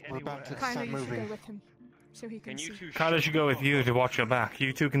 Literally We're about to Kyler, start you should go moving. with him, so he can Can you see. two Kyler should go with you to watch your back.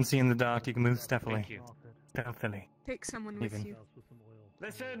 You two can see in the dark. You can move stealthily. Thank you. Stealthily. Take someone with Even. you.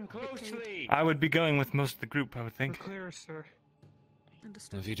 Listen closely. I would be going with most of the group, I would We're think. clear, sir.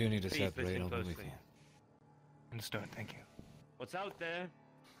 Understood. If you do need to Please separate, listen I'll be with closely. you. Understood, thank you. What's out there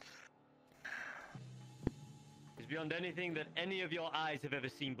is beyond anything that any of your eyes have ever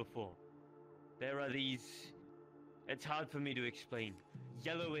seen before. There are these It's hard for me to explain.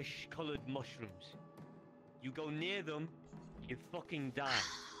 Yellowish colored mushrooms. You go near them, you fucking die.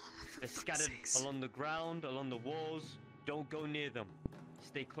 They're scattered along the ground, along the walls. Don't go near them.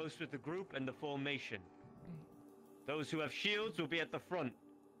 Stay close with the group and the formation. Those who have shields will be at the front.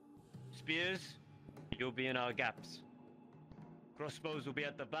 Spears, you'll be in our gaps. Crossbows will be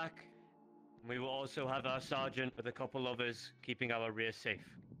at the back. We will also have our sergeant with a couple others keeping our rear safe.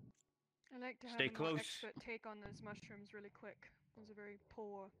 I'd like to have Stay a more close. expert take on those mushrooms really quick. That was a very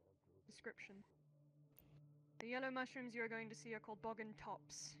poor description. The yellow mushrooms you are going to see are called boggin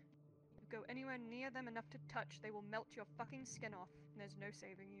tops. If you go anywhere near them enough to touch, they will melt your fucking skin off, and there's no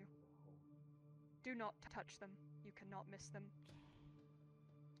saving you. Do not touch them. You cannot miss them.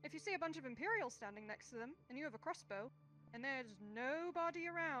 If you see a bunch of Imperials standing next to them, and you have a crossbow, and there's nobody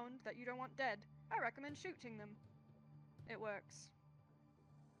around that you don't want dead, I recommend shooting them. It works.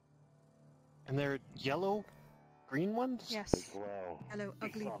 And they're yellow? Green ones? Yes. Hello,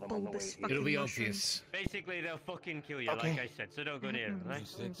 ugly, bulbous fucking It'll be mushrooms. obvious. Basically, they'll fucking kill you, Okay. like I said, so don't go near them, right?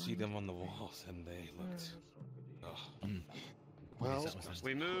 I did see them on the walls, and they looked. Well,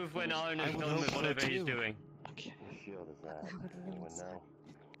 We move when Arn I is would done hope with so whatever he's too. doing.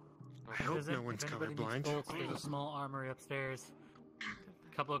 I hope no one's colorblind. There's a small armory upstairs.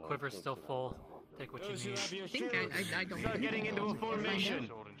 A couple of quivers still full. Take what Those you who need. have your I think shields, I don't start think getting into a so. formation.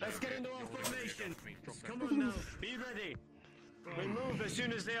 Let's get into our formation. Come on now, be ready. We move as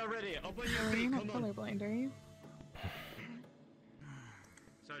soon as they are ready. Up on your You're feet, not come on. colorblind, are you?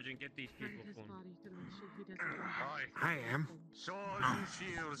 Sergeant, get these people for me. I am. Swords and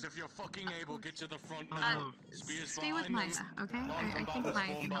shields, if you're fucking able, get to the front now. Spears Stay with behind Maya, them. okay? I think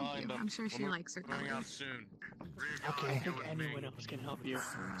Maya can help you. I'm sure she likes her Going out colors. soon. Okay. I think anyone else can help you.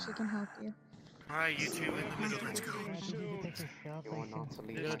 She can help you. Alright, you two in the middle, let's go.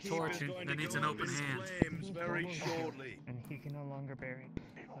 There's a torch. That needs an open hand. Flames very shortly. And he can no longer bear it.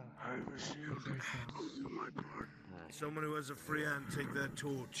 Someone who has a free hand, take that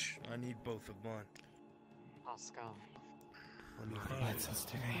torch. I need both of mine. Pascal.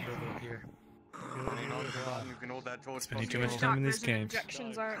 Over here. You can hold that torch. Spending too much time in this game.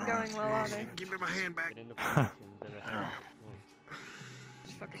 Injections aren't going well, are they? Give me my hand back.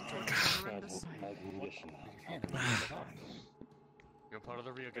 This fucking torture is horrendous. You're part of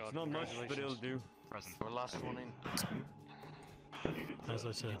the rear guard. It's not much, but it'll do. Present. We're last one in. As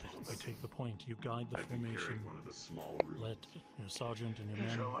I said, I take the point. You guide the formation. Let your sergeant and your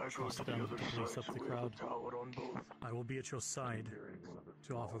men trust them to police up the crowd. I will be at your side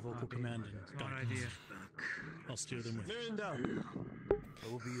to offer vocal command and guidance. I'll steer them with you.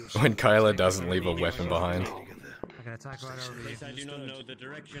 When Kyler doesn't leave a weapon behind. I can attack right over In case I do not know the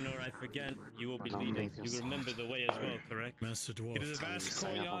direction or I forget, you will be leading. You remember the way as well, correct? Master Dwarf. It is a vast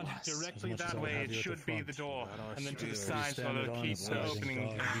courtyard. Directly As much as that I'll way, have it you at should the be front, the door. And then to the stand sides where they'll on keep side the and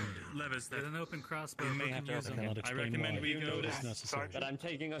opening guard levers there. There's an open crossbow. You may we have can to use open them. Cannot I explain recommend why. we It's notice necessary. That I'm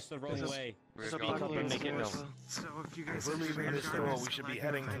taking us the wrong way. Rear Speak guard. up and make it known. So if you guys If we're leaving this door, we should be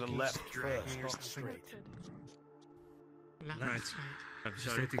heading to the left first, not straight. Right.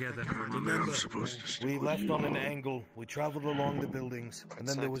 Stay together. Remember, we left on an angle, we travelled along the buildings, and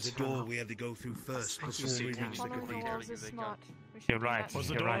then there was a door we had to go through first before we reached the Following the cathedral. walls is smart. We should You're do right. that. Was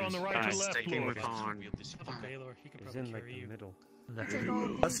the You're door right. on the right or left, Sticking Lord? with Arn. Baylor, he can It's probably in like carry the you. middle. Take all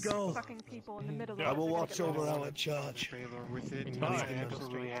Let's these go. fucking people in the middle I of it, will they're gonna watch get over lost. our charge. With it,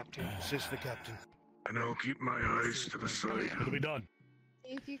 Assist the captain. and I'll keep my eyes to the side. It'll be done.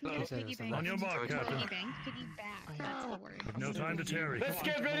 If you can get a piggy bank. On your mark, Captain. Piggy back. That's the word. With no time to tarry. Let's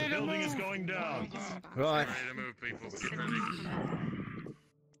get ready The to building is move. going down. Right. Ready to move, people. Get ready.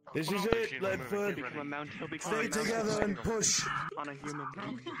 This is it, Ledford. Stay together and push. On a human.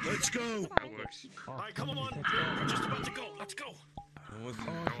 Let's go. That works. Alright, come on. We're just about to go. Let's go.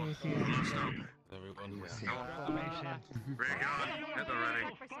 Everyone Rear guard. Get the ready.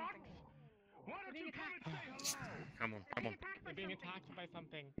 Come on, come on. They're being attacked by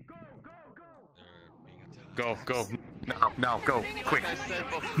something. Go, go. Now, go. Quick.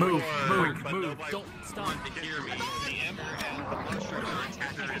 Move. Don't stop. Hear me.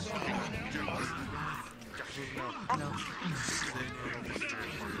 Come on.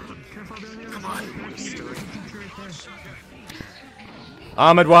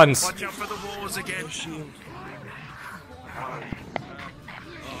 Armored ones. Watch out for the walls again.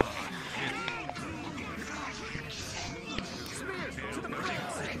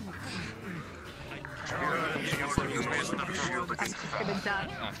 Gonna die.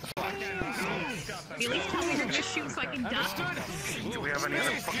 At least tell me that you're shoot so I can duck. Do we have any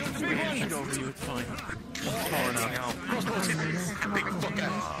other fucking range over you? It's fine. Oh no.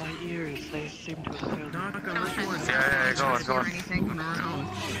 My ears, they seem to have failed. Yeah, go on, go on.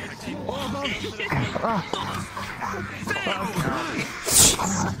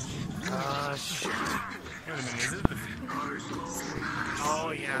 Shit. Wait a minute, is it?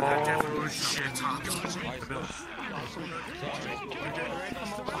 Oh yeah, that definitely shit.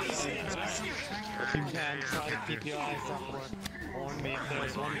 You can try to keep your eyes upward. Warn me if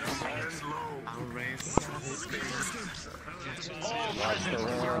there's one coming. I'll raise. All presence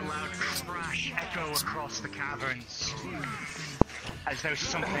are allowed to crash echo across the caverns, as though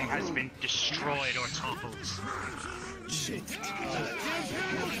something has been destroyed or toppled. Shit.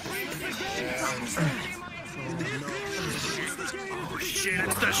 Oh shit,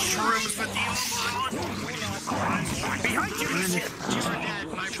 it's the shrooms with the armor. Behind you, shit. You are dead,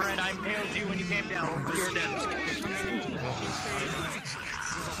 my friend. I impaled you when you came down. You're dead.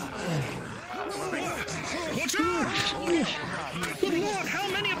 Watch out! Good lord, how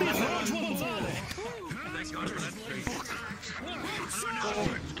many of these large ones are there?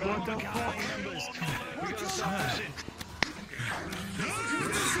 What the fuck?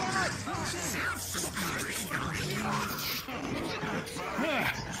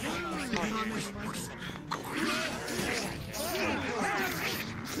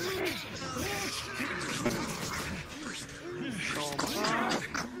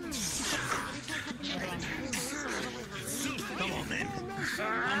 Come on, then.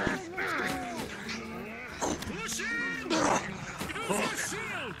 Push in!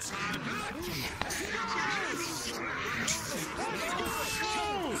 Shields!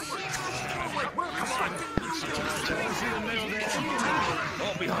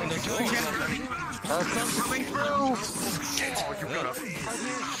 Oh, behind us. Some coming through. Oh, you gotta be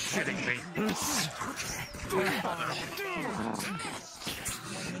shitting me.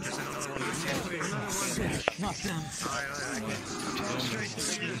 Not them.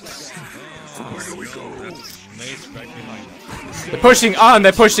 Where do we go? They're pushing on,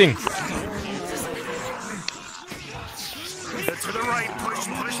 they're pushing. To the right, push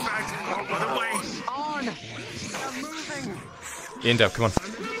back. Other way. On! I'm moving! End up, come on. Time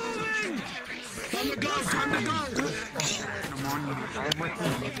to go, time to go.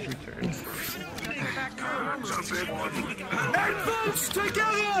 Advance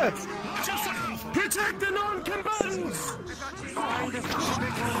together! Protect the non-combatants!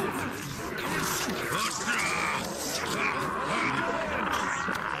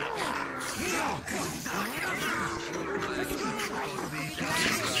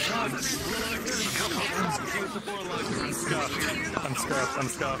 I'm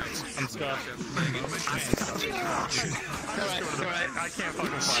scuffed. Alright, I can't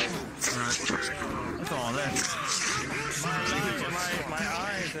fucking fight. Come on then. My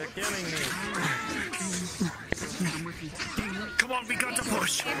eyes are killing me. Come on, we got to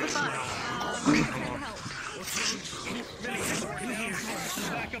push.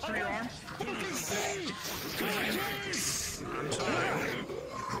 Back up for your arm.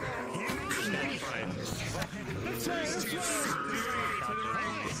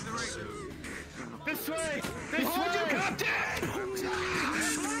 This way! This way! Captain!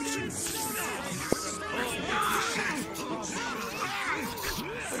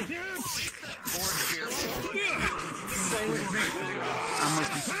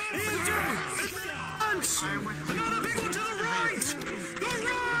 I'm with you. Another big one to the right! The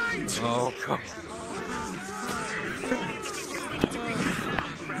right! Oh, come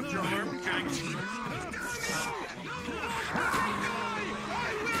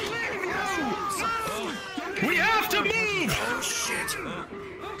We have to move! Oh, shit.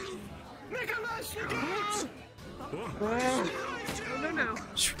 No.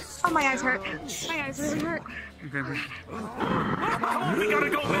 Oh, my eyes hurt. My eyes really hurt. Come on, we gotta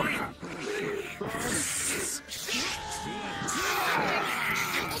go, Billy.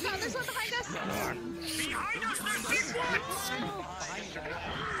 Oh god, there's one behind us! Behind us, there's big ones!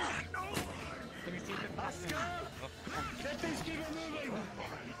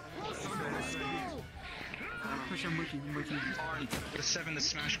 Push, I'm with you. The 7, the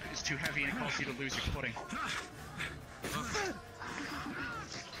smash is too heavy and it causes you to lose your footing.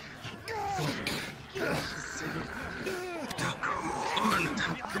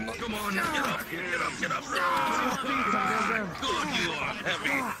 Come on, get up. God, you are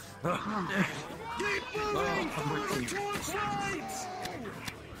heavy. Keep moving! Towards right!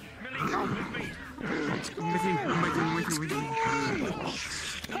 I'm with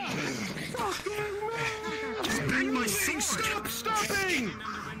you. Stop stopping!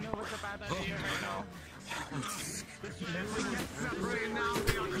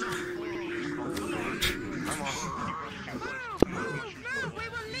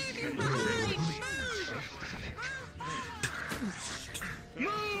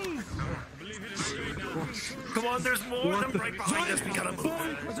 Come on, there's more of them right behind us. We gotta move.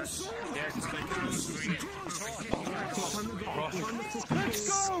 Let's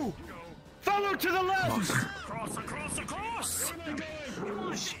go! Follow to the left! Across!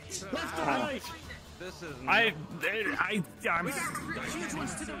 Left or right? This is. I'm. Huge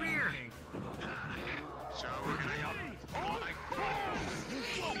ones to the rear! So we're gonna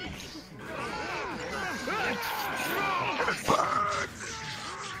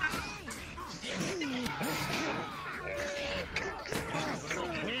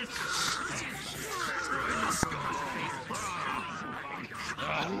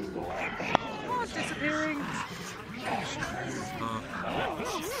Oh, it's disappearing.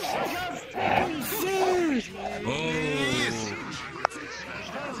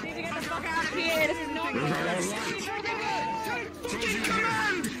 Need to get the fuck out of here. This is not good. Take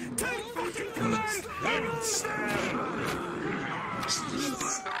command! Take fucking command!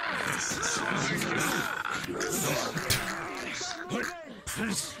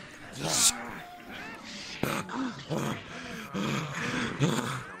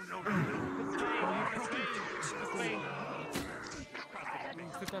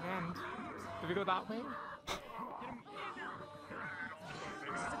 It's a dead end. Do we go that way?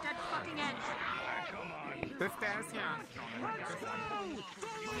 This is a dead fucking end. The stairs, yeah.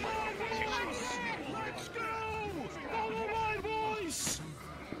 Let's go! Follow my voice!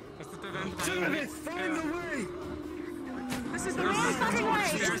 That's the dead end. Damn it! Find the way! This is the wrong fucking way.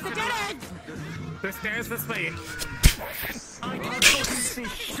 This is the dead end. The stairs this way. I can't fucking see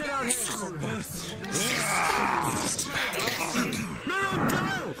shit out here! No!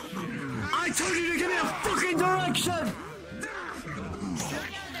 I told you to give me a fucking direction!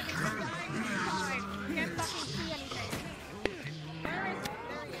 Can't fucking see anything. Where is it?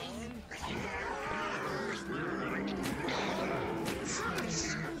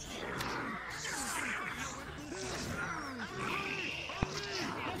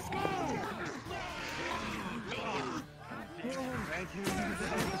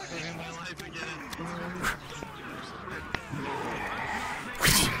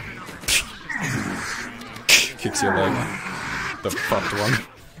 Kicks your leg. The fucked one.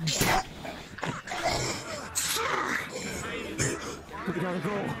 We gotta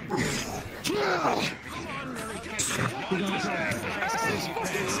go.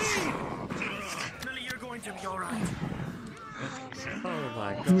 Lily, you're going to be alright. Oh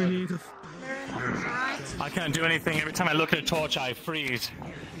my god. We need I can't do anything. Every time I look at a torch, I freeze.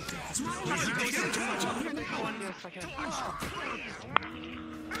 This is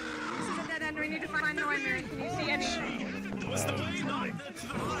a dead end. We need to find the primary. Can you see any? What's the way?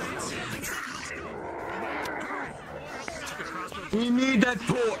 We need that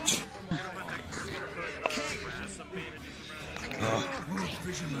torch!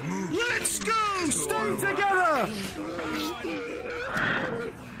 Let's go! Stay together!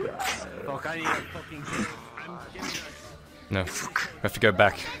 Fuck, I need a fucking kill. No. We have to go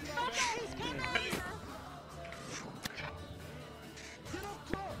back.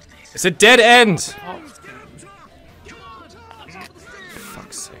 It's a dead end!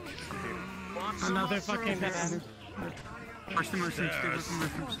 Fuck's sake. Another fucking dead end. Push the mushrooms, Record.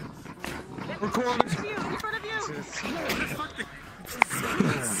 In front of you.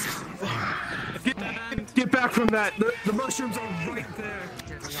 Get back from that! The mushrooms are right there!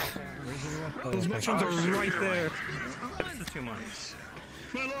 Those mushrooms are right there! This is too much.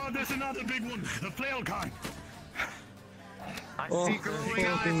 My lord, there's another big one! The flail kind! Oh,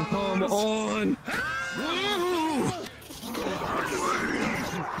 fucking come on!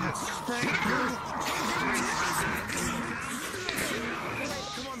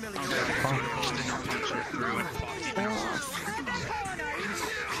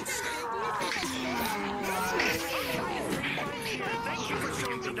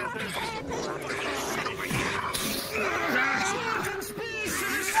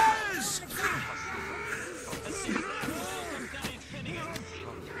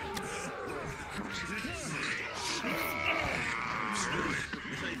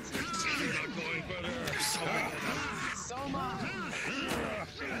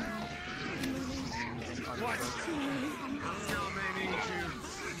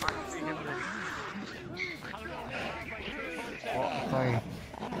 Fine.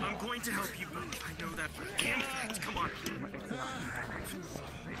 I'm going trying to help you, but I know that for a damn fact. Come on.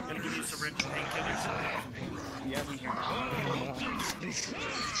 I'm gonna give you some rich painkillers.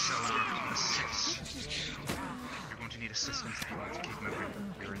 So, assist. You're going to need assistance if you want to keep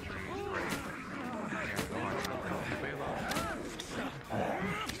moving. Your injury is great.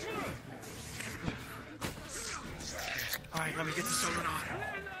 Alright, let me get this over on.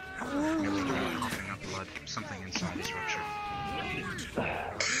 You're coughing up blood. Something inside is ruptured.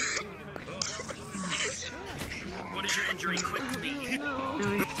 What is your injury? Quick to me.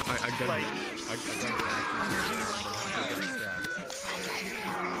 I got it.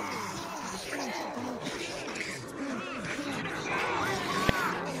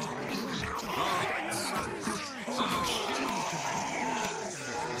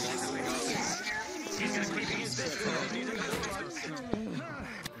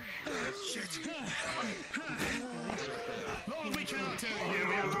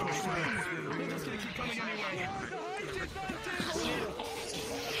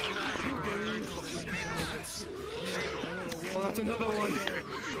 Well, that's another one.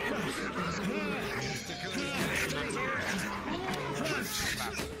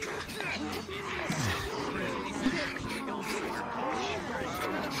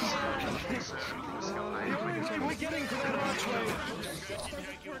 We're getting to that archway.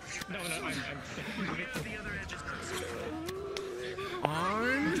 No,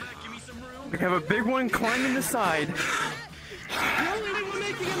 Armed. We have a big one climbing the side. The only way we're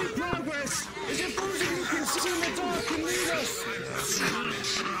making any progress is if those of you can see in the dark can lead us.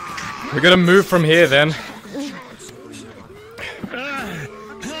 We're gonna move from here then.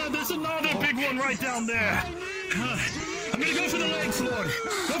 There's another big one right down there. I'm gonna go for the legs, Lord.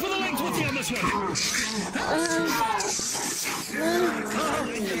 Go for the legs with you on this one.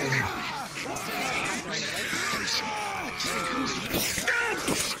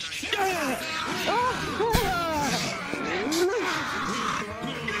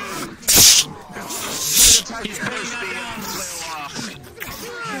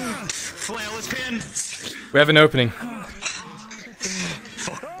 Flail is pinned. We have an opening.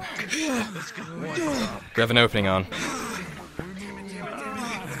 We have an opening on.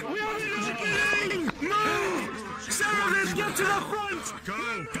 Let's get to the front. Go.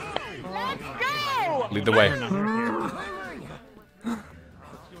 Let's go. Lead the way.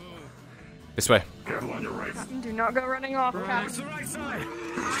 This way. Do not go running off, Cap. It's the right side.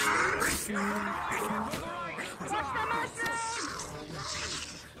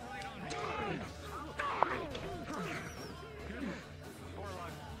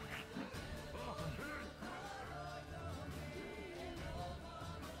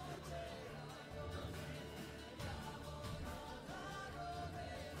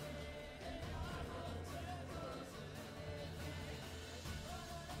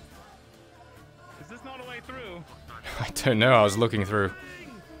 Is this not a way through? I don't know, I was looking through.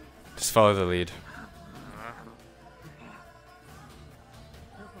 Just follow the lead.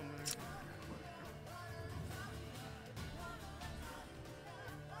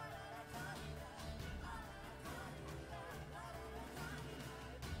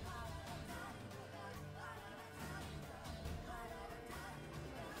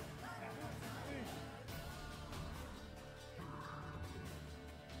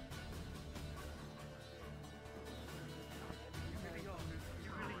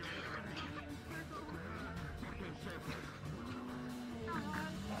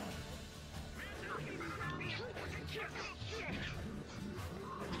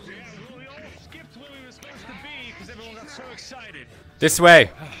 So excited. This way.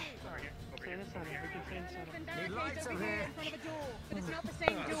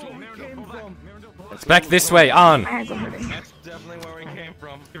 It's back this way, on. That's definitely where we came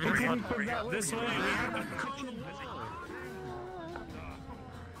from. This way.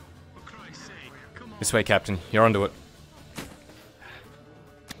 This way, Captain. You're onto it.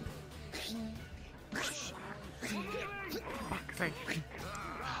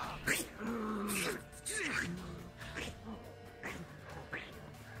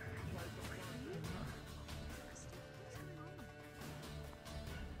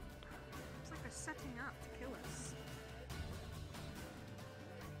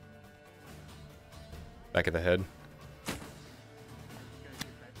 Back of the head.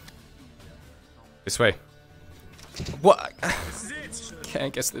 This way. What? I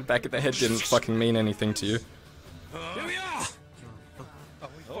guess the back of the head didn't fucking mean anything to you. Here we are.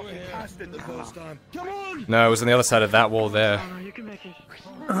 Over here. The first time. Come on. No, it was on the other side of that wall there. You can make it.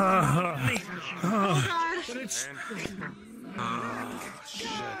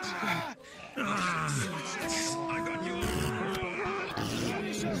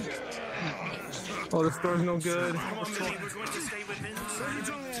 Oh, this door's no good. Come on, Millie, we're going to stay within.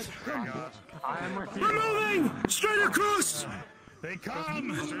 We're moving! Straight across! They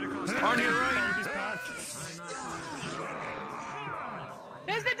come! On your right!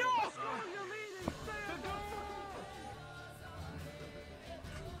 There's the door!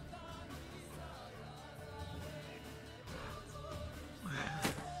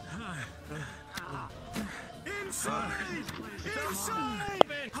 Inside! Inside!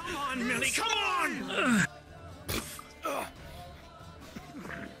 Come on, Millie, come on!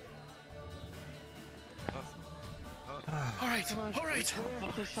 Alright, alright!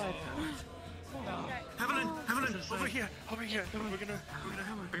 Evelyn, over here, over here. We're gonna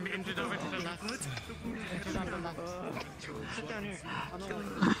bring the engine over to the left. Engine on the left. Sit down here.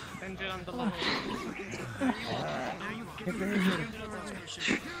 Engine on the left. Get the engine.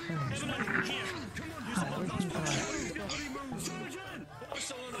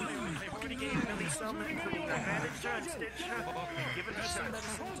 I've already gave Millie some, including the bandage and stitch. Given her some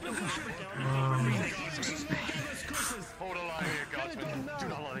Hold a line here, Godsman. Do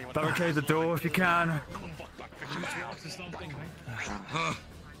not let anyone. Barricade the door if you can.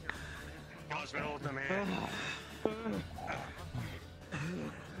 Godsman, hold them here.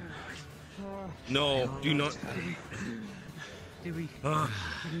 No, do not. Did we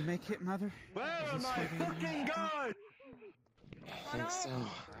make it, Mother? Where am I fucking going? I think so.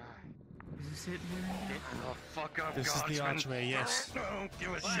 Is this it, Mary? Oh, fuck up, This is the Godsman. archway, yes. Don't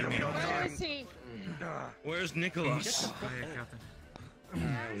give us shit. Where is he? Where's Nicholas?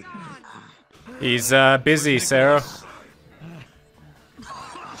 He's busy, Sarah.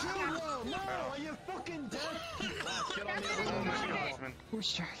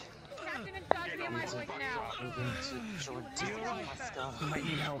 Who's Captain and Dodge, be on my voice now. You might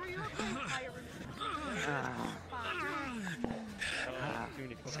need help.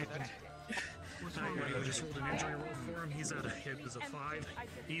 I just rolled an injury roll for him. He's at a hit as a 5.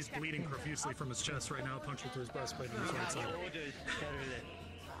 He's bleeding profusely from his chest right now, punctured through his breastplate on his right side.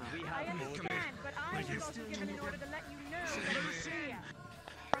 I understand, but I was also given an order to let you know that it's here.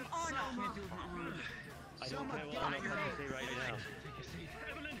 From Arnold. I don't know what I'm going to say right now.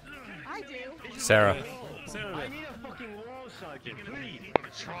 I do. Sarah. I need a fucking wall sergeant, please.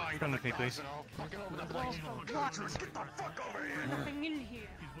 Try. Come with me, please. Get over the place. Godsman, get the fuck over here. Nothing in here.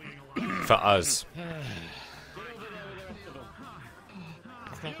 For us.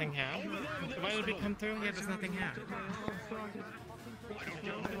 There's nothing here. Why did we come through? Yeah, there's nothing here.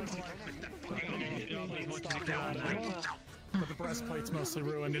 But the breastplate's mostly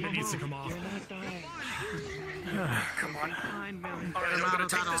ruined and it needs to come off. Come on. Alright, I'm gonna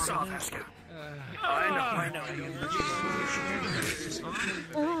take this off. I know.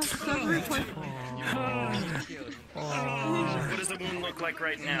 What does the wound look like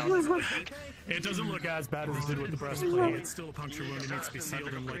right now? It doesn't look as bad as it did with the breastplate. It's still a puncture wound. It needs to be sealed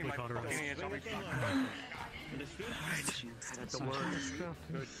and likely cauterized.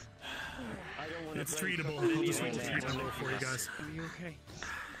 It's treatable. I'll just wait to treatment roll for you guys. Are you okay?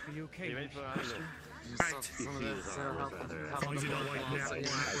 Are you okay, Mister? Right. As long as you don't like nat one,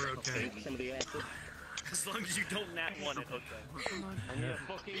 we're okay. As long as you don't nat one it, okay.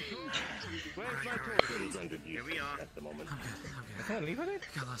 Where's my toy? Here we are. At the moment. Can I leave with it?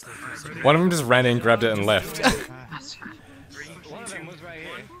 One of them just ran in, grabbed it, and left. One of them was right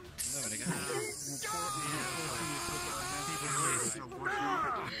here.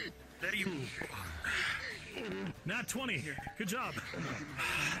 There you. Nat 20. Good job.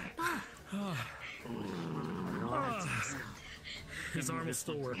 His arm will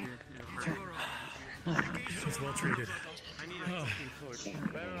still work. He's well treated.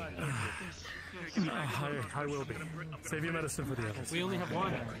 I will be. Save your medicine for the others. We only have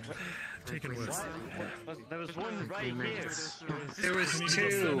one. Take it with. There was one right here. There was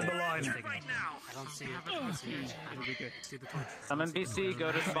two. I don't see it. It'll be good. See the torch. Some NPC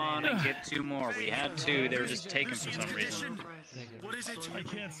go to spawn and get 2 more. We had 2, they were just taken for some reason. What is it? I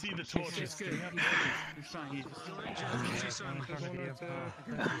can't see the torches. Go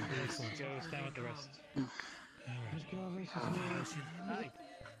stand with the rest.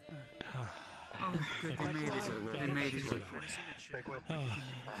 Oh, good. They made it. They made it.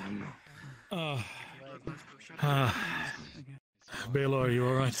 Baylor, are you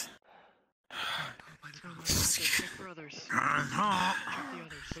alright?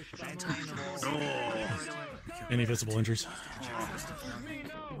 Any visible injuries?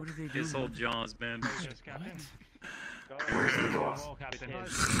 His whole jaw's been.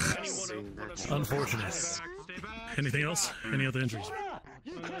 Unfortunate. Anything else? Any other injuries?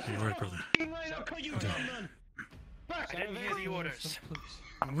 Alright, brother. I didn't hear the orders.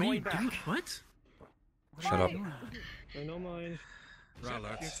 I'm going back. What? Shut up. I know mine.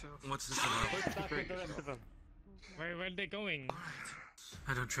 Rowlett, what's this about? Where'd they going?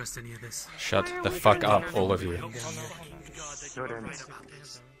 I don't trust any of this. Shut the fuck up, all of you.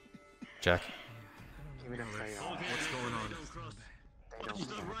 Jack. What's going on? To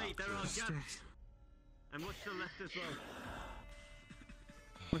the right, there are gaps. And much to the left as well.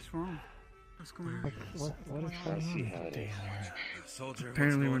 What's wrong? What's going on? What is that? Soldier,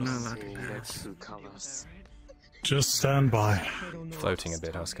 Apparently we're what's not going allowed on? to pass. Just stand by. Floating a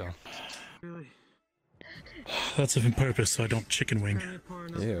bit, Huskell. Really? That's on purpose so I don't chicken wing.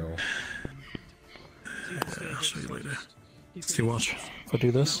 Ew. I'll show you later. See, watch. If I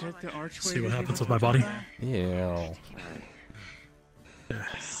do this, see what happens with my body. Ew. Yeah.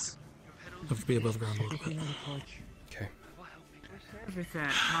 Have to be above ground a little bit. Okay. Where's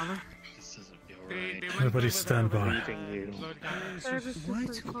that, Tyler? Everybody stand by.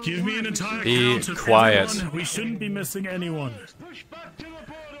 What? Give me an entire Be count of quiet. everyone. We shouldn't be missing anyone.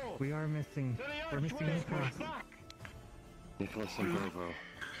 We are missing. We're missing Nicholas. Nicholas and Bobo.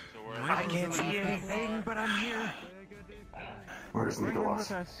 I can't see anything, but I'm here. Where's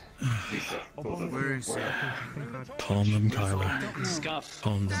Nicholas? Where is he? Calm them, Kyler. Scuff.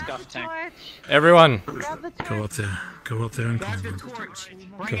 Calm them. Scuff tank. Everyone! Go up there. Go up there and calm them.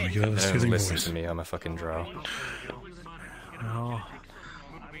 Go, you have a Don't soothing listen voice. to me, I'm a fucking drow. No.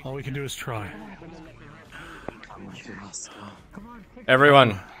 All we can do is try.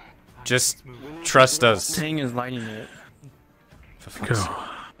 Everyone, just trust us. Tang is lighting it. For fuck's sake. Go.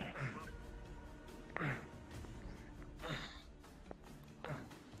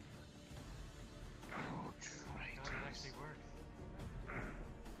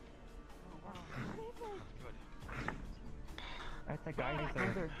 That guy is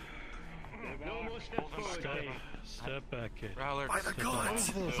there. Step back, kid. Rowlett, By the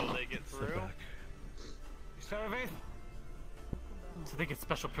gods! will they get through? So they get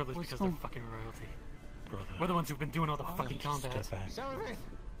special privilege because they're fucking royalty. We're the ones who've been doing all the fucking combat.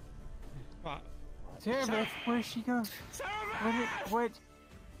 Service, where'd she go?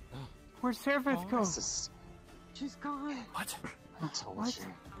 Where'd Service go? She's gone. What? What?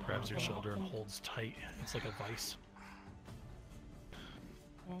 Grabs your shoulder and holds tight. It's like a vice.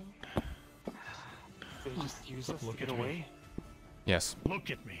 They just use us Look to get at me. away? Yes. Look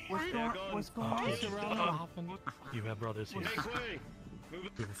at me. What's going on? You have brothers here. We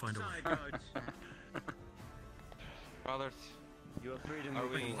will find a way. Rowlett, You are free to are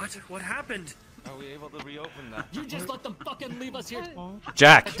move. we... What happened? Are we able to reopen that? You just let them fucking leave us here.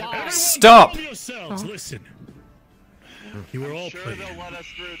 Jack, Die. stop! Calm yourselves. Listen. You were all played.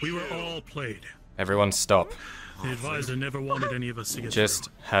 We were all played. Everyone stop. The advisor never wanted any of us to get Just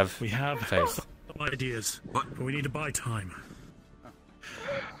through. have We have faith. some ideas, but we need to buy time.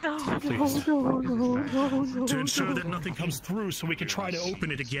 No, Please. no. To ensure that nothing comes through so we can try to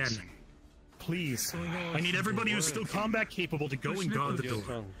open it again. Please. I need everybody who's still combat capable to go and guard the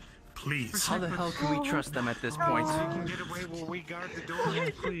door. Please. How the hell can we trust them at this point?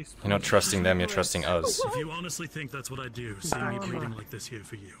 You're not trusting them, you're trusting us. If you honestly think that's what I do, seeing me bleeding like this here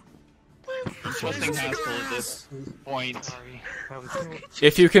for you. Trusting Haskell at this point.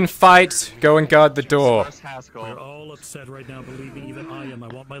 If you can fight, go and guard the door. We're all upset right now, believe me, even I am. I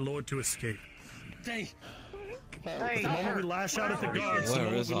want my lord to escape. The moment we lash out at the guards, the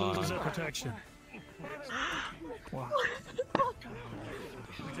moment we lose their protection.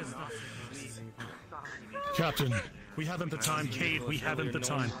 Captain, we haven't the time. Cade, we haven't the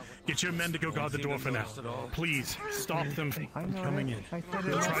time. Get your men to go guard the door for now. Please, stop them from coming in.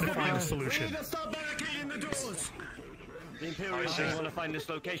 We'll try to find a solution. Stop barricading the doors! The Imperials want to find this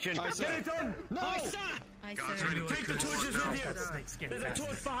location. Get it done! No! Take the torches with you! There's a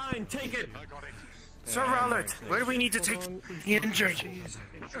torch behind, take it! Sir Rowlett, where do we need to take the injured?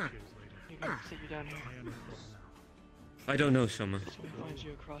 I don't know, Summer.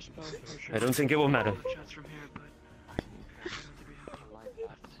 I don't think it will matter.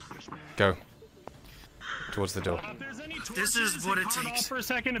 Go. Towards the door. This is what it takes. For a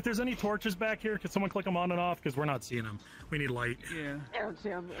second, if there's any torches back here, could someone click them on and off? Because we're not seeing them. We need light. Yeah.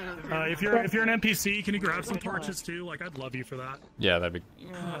 If you're an NPC, can you grab some torches too? Like, I'd love you for that. Yeah, that'd be...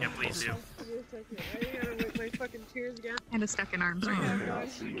 Yeah, please do. My fucking tears again. And a stuck in arms right now.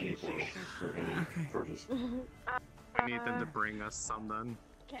 I need them to bring us some then.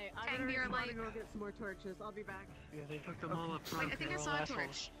 Okay, I'm gonna go get some more torches. I'll be back. Yeah, they took them all up front. Wait, I think I saw a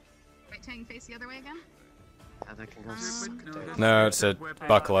torch. Wait, Tang, face the other way again? Yeah, they can go No, it's a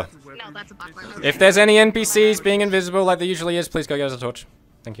buckler. No, that's a buckler. If there's any NPCs being invisible like there usually is, please go get us a torch.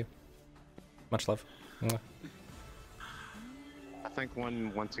 Thank you. Much love. Mwah. think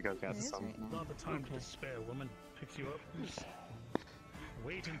one went to go get some. Not the time to despair, woman. Picks you up.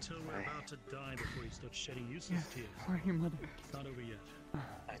 Wait until we're about to die before you start shedding useless tears. For your mother. It's not over yet.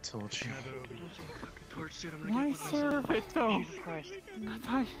 I told you. Never over yet. Why serve it though?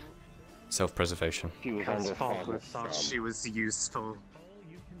 Self-preservation. Thought she was useful.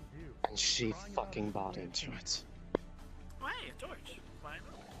 And she fucking bought into it. Why, a torch? Why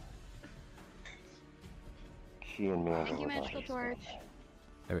not? She and me Thank you, magical torch.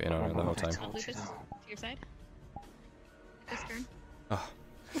 They were in on it the whole time. Lupus, to your side. This turn. Oh.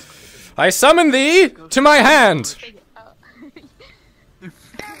 I summon thee to my hand!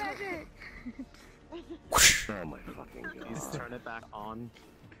 Oh my fucking god. Please turn it back on.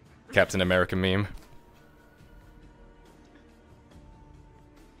 Captain America meme.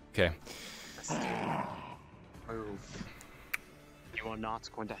 Okay. Move. You are not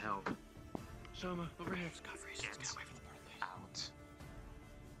going to help. Soma, over here. Out.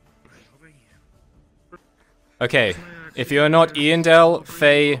 Okay, if you're not Iandel,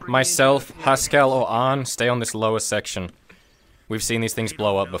 Faye, myself, Haskell, or Arn, stay on this lower section. We've seen these things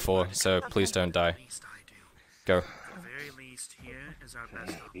blow up before, so please don't die. Go. At the very least, here is our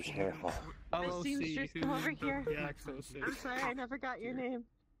best option. Be careful. Oh, Seamstress over here. Yeah, I'm sorry, I never got your name.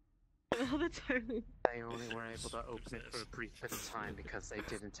 All the time. They only were able to open it for a brief bit of time because they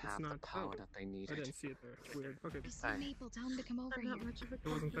didn't have the power that they needed. I didn't see it there. It's weird. Okay. Maple, tell him to come over here. It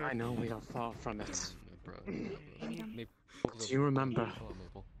wasn't there. I know we are far from it. Do you remember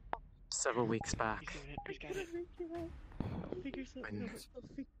several weeks back when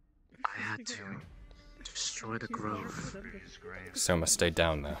I had to destroy the grove? Soma, stay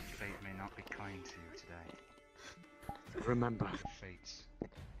down there. Fate may not be kind to you today. Remember Fates,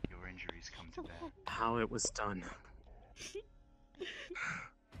 your injuries come to bear. how it was done.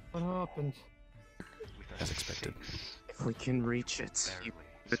 What happened? As expected. If we can reach it,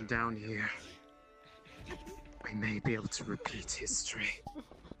 even down here, we may be able to repeat history.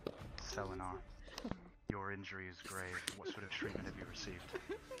 Selenar, your injury is grave. What sort of treatment have you received?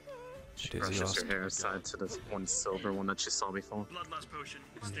 She brushes her hair aside to the one silver one that you saw before. Blood loss potion.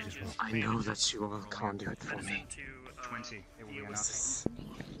 Stitches. I know that you are a conduit for me. 20. It will be enough. You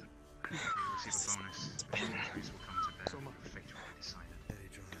will receive a bonus. Injuries will come to bear. Fate will be decided.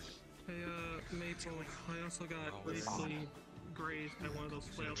 Hey, Maple, I also got briefly grazed by one of those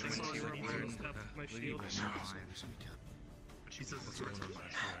flails I saw you were up there and stuff with my shield.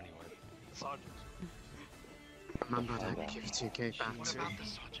 Remember that gift you gave back to me?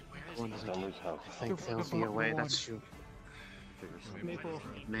 I wondered, I think there'll be a way that you...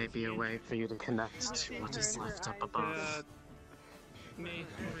 Maybe a way for you to connect to what is left up above. Me,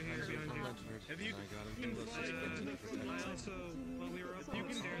 over here, behind you. Have you... I also, while we were up on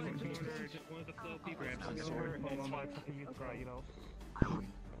the stairs, encountered one of the flow people together, and that's why I fucking used to, you know. I will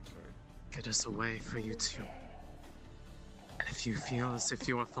get us a way for you to... And if you feel as if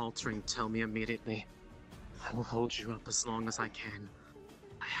you are faltering, tell me immediately. I will hold you up as long as I can.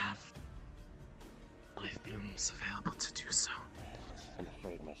 I have life blooms available to do so.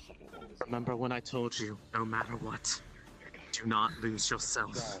 Remember when I told you, no matter what, do not lose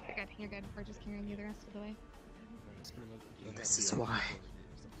yourself. You're good, you're good. We're just carrying you the rest of the way. This is why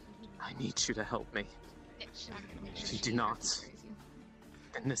I need you to help me. If you do not,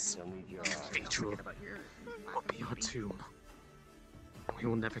 then this cathedral will be our tomb. And we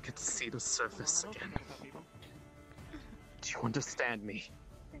will never get to see the surface again. Do you understand me?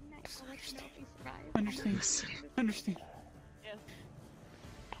 Understand. Listen. Understand.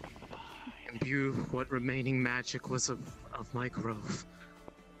 Imbue what remaining magic was of my grove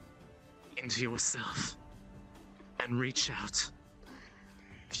into yourself and reach out.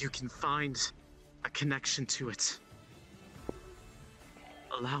 If you can find a connection to it,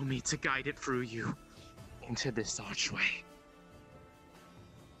 allow me to guide it through you into this archway.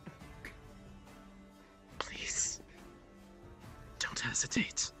 Please, don't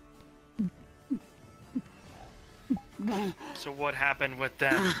hesitate. So what happened with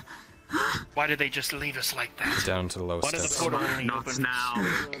them? Why did they just leave us like that? Down to the low Why did the steps. portal only Not open? now.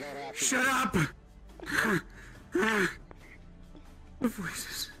 Shut up! The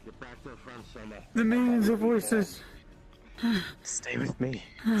voices. The millions of voices. Stay with me.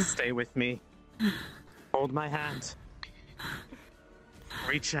 Stay with me. Hold my hand.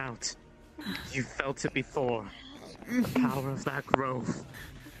 Reach out. You felt it before. The power of that grove.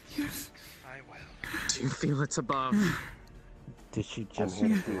 Yes. I will. Do you feel it above? Did she just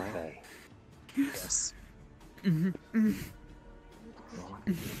hit you? Yes. Mm-hmm.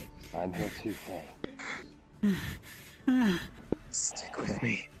 I'm here too, Faye. Stick with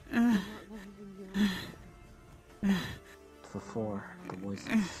me. before, the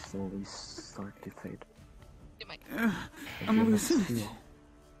voices slowly start to fade. I'm You losing must it. feel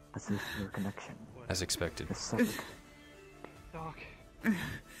as if your connection As expected. is severed. Doc.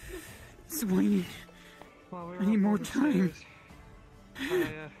 It's waning. I need more time.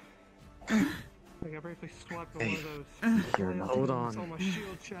 I briefly swiped one of those. You're not. Hold on. It's my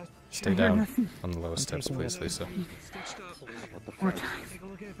shield chest. Stay down on the lower steps, please, Lisa. More time. Take a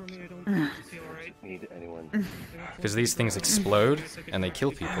look at it for me. I don't feel alright. Need anyone? Because these things explode and they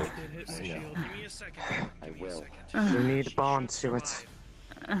kill people. I will. You need to bond to it.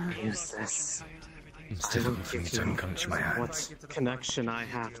 Use this. I will give you what connection I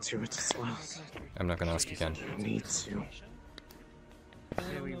have to it as well. I'm not gonna ask again. You need to.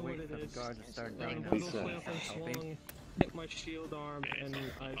 We wait for the guard to start running. Hit my shield arm and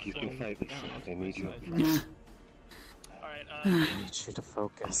I You can fight this. I need you. Alright, I need you to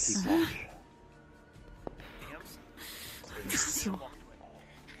focus.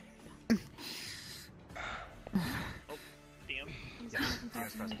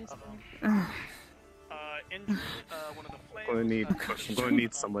 Injured, one of the flames. I'm going to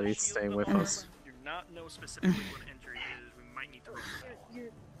need somebody staying with us. Do not know specifically what injury is. We might need to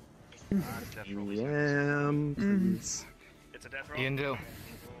Please. It's a death roll. Ian Dill.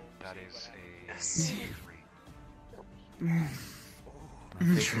 That is a... Yes.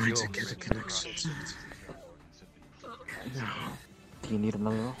 I'm trying to get a connection to it. No. Do you need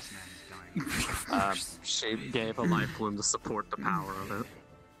another roll? She gave a life bloom to support the power of it.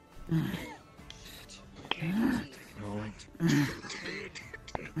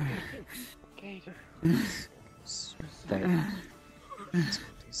 Stay.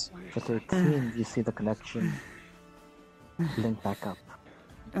 For 13, you see the connection link back up.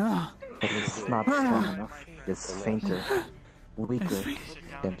 But it's not strong enough. It's fainter, weaker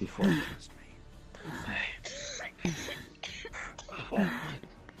than before. Why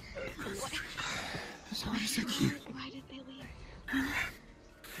did they leave?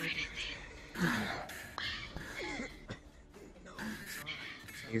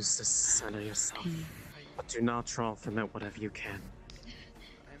 Use this to center yourself, but do not draw from it whatever you can.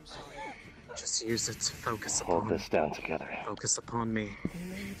 Just use it to focus upon. Hold this down together. Focus upon me.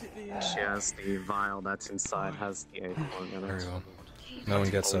 She has the vial that's inside, has the acorn in it. Very well. No one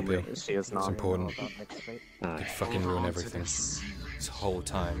gets up here. She is not. It's important. Could fucking ruin everything. This whole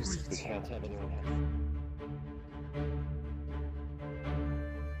time. We can't have anyone.